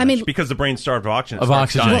no damage. I mean, because the brain's starved of oxygen. It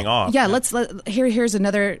starts dying off. Yeah, here's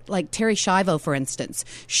another, like Terry Schiavo, for instance.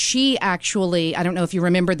 She actually, I don't know if you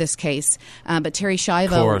remember this case, but Terry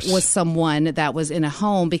Schiavo was someone that was in a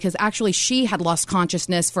home because actually she had lost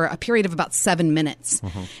consciousness for a period of about 7 minutes.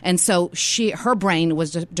 Mm-hmm. And so her brain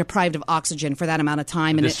was deprived of oxygen for that amount of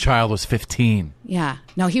time. And this child was 15. Yeah.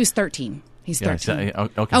 No, he was 13. He's 13.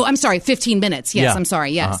 Okay. Oh, I'm sorry, 15 minutes. Yes, yeah. I'm sorry,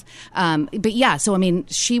 yes. Uh-huh. But yeah, so I mean,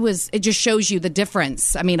 it just shows you the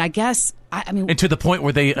difference. I mean, I guess, and to the point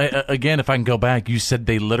where they, again, if I can go back, you said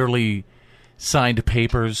they literally signed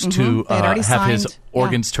papers to have his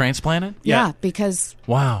organs transplanted? Yeah, because...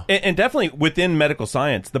 Wow. And definitely within medical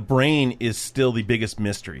science, the brain is still the biggest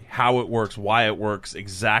mystery. How it works, why it works,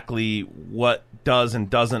 exactly what does and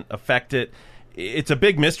doesn't affect it. It's a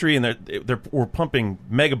big mystery, and we're pumping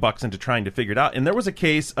megabucks into trying to figure it out. And there was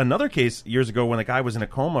another case years ago when a guy was in a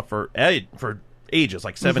coma for ages,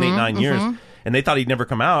 like 7, 8, 9 years, and they thought he'd never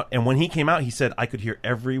come out. And when he came out, he said, "I could hear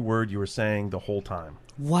every word you were saying the whole time."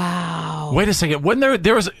 Wow. Wait a second. Wasn't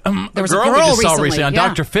there was a girl we girl just saw recently on yeah.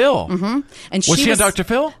 Dr. Phil. Mm-hmm. And was she on Dr.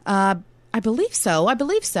 Phil? I believe so.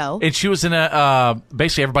 And she was in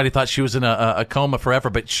basically everybody thought she was in a coma forever,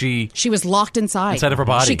 but she was locked inside of her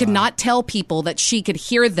body. She could not tell people that she could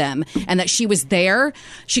hear them and that she was there.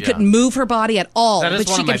 She couldn't move her body at all, That is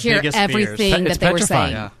but one she of my could hear biggest everything It's that they were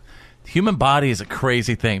petrifying. saying. The human body is a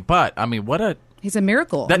crazy thing, but I mean, He's a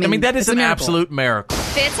miracle. that is it's a an miracle. absolute miracle.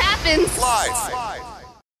 Fitz happens. Live.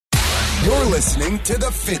 You're listening to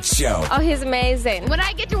The Fitz Show. Oh, he's amazing. When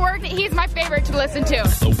I get to work, he's my favorite to listen to.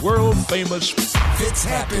 The world famous Fitz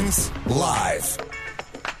Happens Live.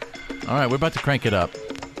 All right, we're about to crank it up.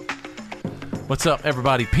 What's up,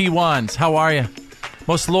 everybody? P1s, how are you?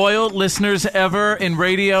 Most loyal listeners ever in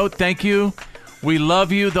radio, thank you. We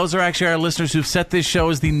love you. Those are actually our listeners who've set this show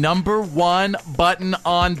as the #1 button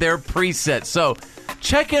on their preset. So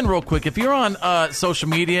check in real quick. If you're on social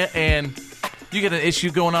media and you get an issue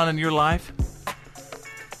going on in your life,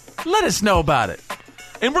 let us know about it.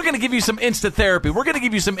 And we're going to give you some Insta therapy. We're going to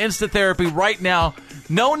give you some Insta therapy right now.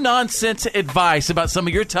 No nonsense advice about some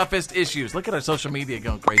of your toughest issues. Look at our social media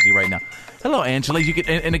going crazy right now. Hello, Angela. You can,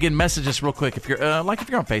 and again, message us real quick if you're if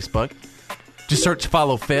you're on Facebook. Just search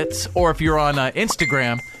Follow Fitz, or if you're on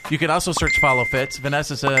Instagram, you can also search Follow Fitz.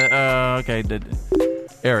 Vanessa says,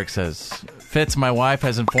 Eric says, Fitz, my wife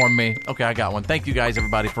has informed me. Okay, I got one. Thank you guys,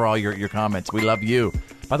 everybody, for all your comments. We love you.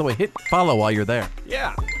 By the way, hit follow while you're there.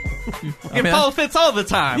 Yeah. You can follow Fitz all the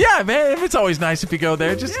time. Yeah, man. It's always nice if you go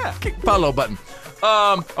there. Just click the follow button.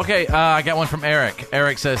 I got one from Eric.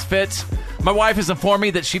 Eric says, Fitz, my wife has informed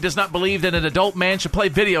me that she does not believe that an adult man should play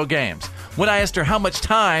video games. When I asked her how much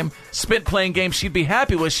time spent playing games she'd be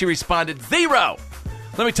happy with, she responded, 0.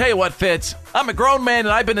 Let me tell you what, Fitz. I'm a grown man, and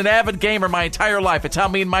I've been an avid gamer my entire life. It's how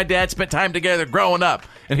me and my dad spent time together growing up.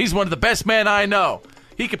 And he's one of the best men I know.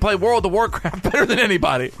 He can play World of Warcraft better than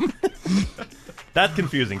anybody. That's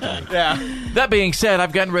confusing to me. Yeah. That being said,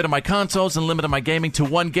 I've gotten rid of my consoles and limited my gaming to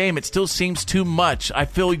one game. It still seems too much. I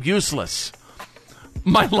feel useless.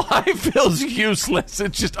 My life feels useless.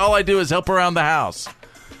 It's just all I do is help around the house.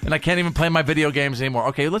 And I can't even play my video games anymore.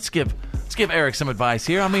 Okay, let's give Eric some advice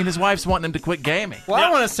here. I mean, his wife's wanting him to quit gaming. Well, I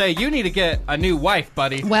want to say you need to get a new wife,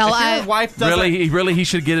 buddy. Well, if your wife doesn't... Really, he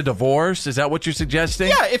should get a divorce? Is that what you're suggesting?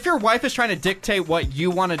 Yeah, if your wife is trying to dictate what you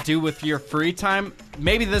want to do with your free time,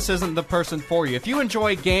 maybe this isn't the person for you. If you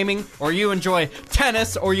enjoy gaming, or you enjoy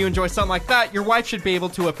tennis, or you enjoy something like that, your wife should be able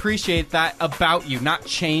to appreciate that about you, not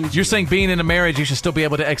change You're saying being in a marriage, you should still be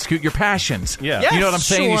able to execute your passions. Yeah. Yes, you know what I'm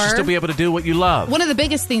saying? You should sure. still be able to do what you love. One of the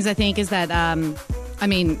biggest things I think is that,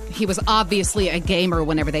 he was obviously a gamer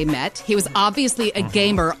whenever they met. He was obviously a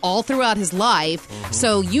gamer all throughout his life.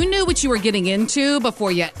 So you knew what you were getting into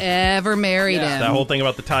before you ever married him. That whole thing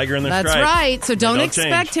about the tiger and the That's stripe. right. So don't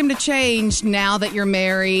expect change. him to change now that you're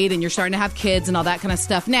married and you're starting to have kids and all that kind of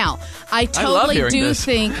stuff. Now, I love totally hearing do this.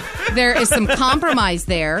 think there is some compromise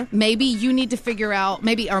there. Maybe you need to figure out,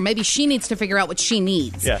 maybe she needs to figure out what she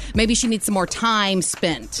needs. Yeah. Maybe she needs some more time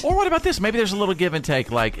spent. Or what about this? Maybe there's a little give and take.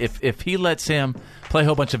 Like if he lets him play a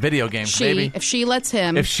whole bunch of video games, If she lets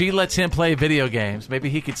him play video games, maybe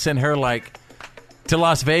he could send her to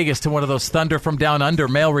Las Vegas to one of those Thunder from Down Under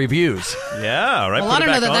mail reviews. Yeah, right. Well, I don't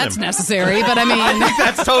know that that's necessary, but I mean, I think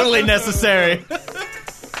that's totally necessary.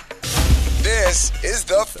 This is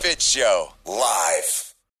The Fitz Show.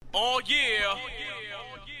 Live. Oh, yeah.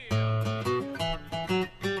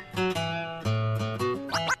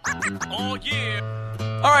 Oh, yeah.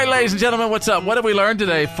 All right, ladies and gentlemen, what's up? What did we learn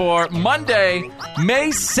today for Monday, May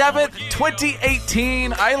 7th,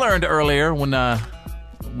 2018? I learned earlier when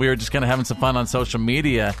we were just kind of having some fun on social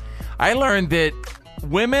media. I learned that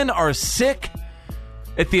women are sick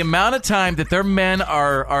at the amount of time that their men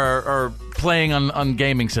are playing on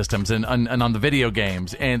gaming systems and on the video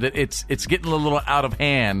games, and that it's getting a little out of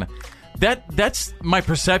hand. That's my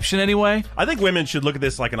perception anyway. I think women should look at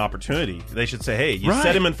this like an opportunity. They should say, hey, you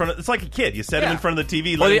set him in front of... It's like a kid. You set him in front of the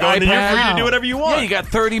TV, let him go, and then you're free to do whatever you want. Yeah, you got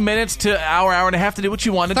 30 minutes to hour and a half to do what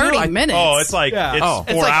you want to do. 30 minutes? Oh, it's like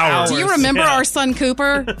it's 4 hours. Do you remember our son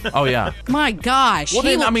Cooper? Oh, yeah. My gosh. Well,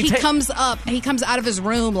 then, he comes out of his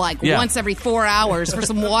room once every 4 hours for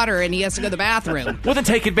some water, and he has to go to the bathroom. Well, then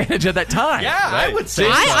take advantage of that time. Yeah, I would say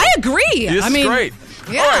I agree. This is great.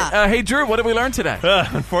 Yeah. All right, hey, Drew, what did we learn today?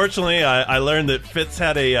 Unfortunately, I learned that Fitz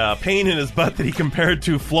had a pain in his butt that he compared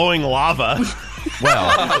to flowing lava.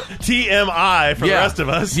 Well, TMI for the rest of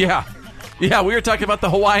us. Yeah. Yeah, we were talking about the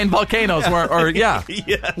Hawaiian volcanoes. Yeah.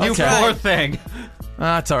 You poor thing.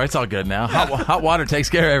 It's all right. It's all good now. Hot water takes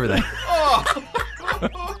care of everything.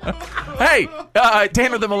 Hey,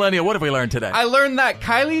 Tanner the Millennial, what have we learned today? I learned that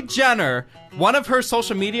Kylie Jenner, one of her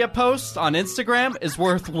social media posts on Instagram is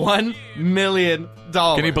worth $1 million.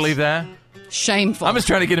 Can you believe that? Shameful. I'm just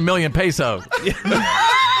trying to get 1 million pesos.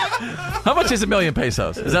 How much is 1 million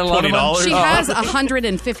pesos? Is that a lot of money? She has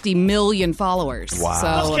 150 million followers. Wow.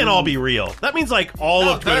 So, Those can't all be real. That means like all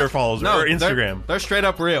of Twitter follows or Instagram. They're straight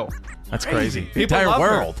up real. That's crazy. The People entire love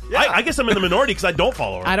her. world. Yeah. I guess I'm in the minority because I don't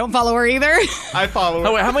follow her. I don't follow her either. I follow her.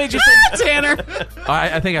 Oh, wait, how many did you say? Tanner.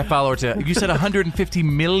 I think I follow her too. You said 150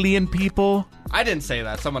 million people? I didn't say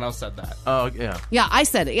that. Someone else said that. Oh, yeah. Yeah, I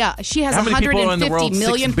said it. Yeah, she has How many people are in the 150 world? 6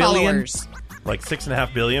 million billion? followers. Like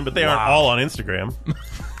 6.5 billion, but they aren't all on Instagram.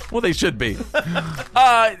 Well, they should be.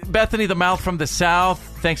 Bethany, the mouth from the South,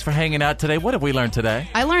 thanks for hanging out today. What have we learned today?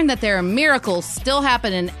 I learned that there are miracles still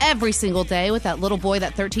happening every single day with that little boy,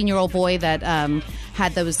 that 13-year-old boy that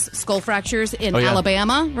had those skull fractures in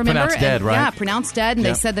Alabama. Remember? Pronounced dead, right? Yeah, pronounced dead. And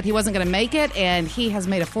Yep. they said that he wasn't going to make it, and he has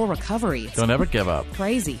made a full recovery. It's Don't ever give up.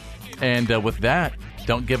 crazy. And with that,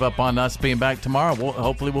 don't give up on us being back tomorrow.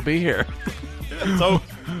 Hopefully we'll be here. So,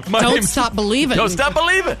 Don't stop believing. Don't stop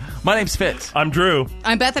believing. My name's Fitz. I'm Drew.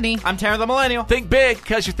 I'm Bethany. I'm Tanner the Millennial. Think big,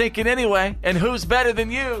 because you're thinking anyway. And who's better than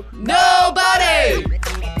you? Nobody!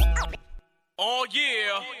 Oh,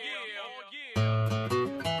 yeah.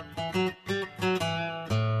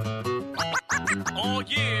 Oh,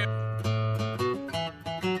 yeah.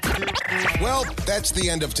 Well, that's the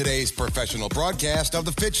end of today's professional broadcast of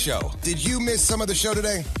The Fitz Show. Did you miss some of the show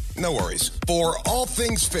today? No worries. For all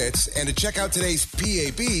things Fitz and to check out today's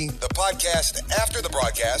PAB, the podcast after the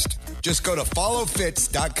broadcast, just go to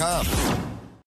followfitz.com.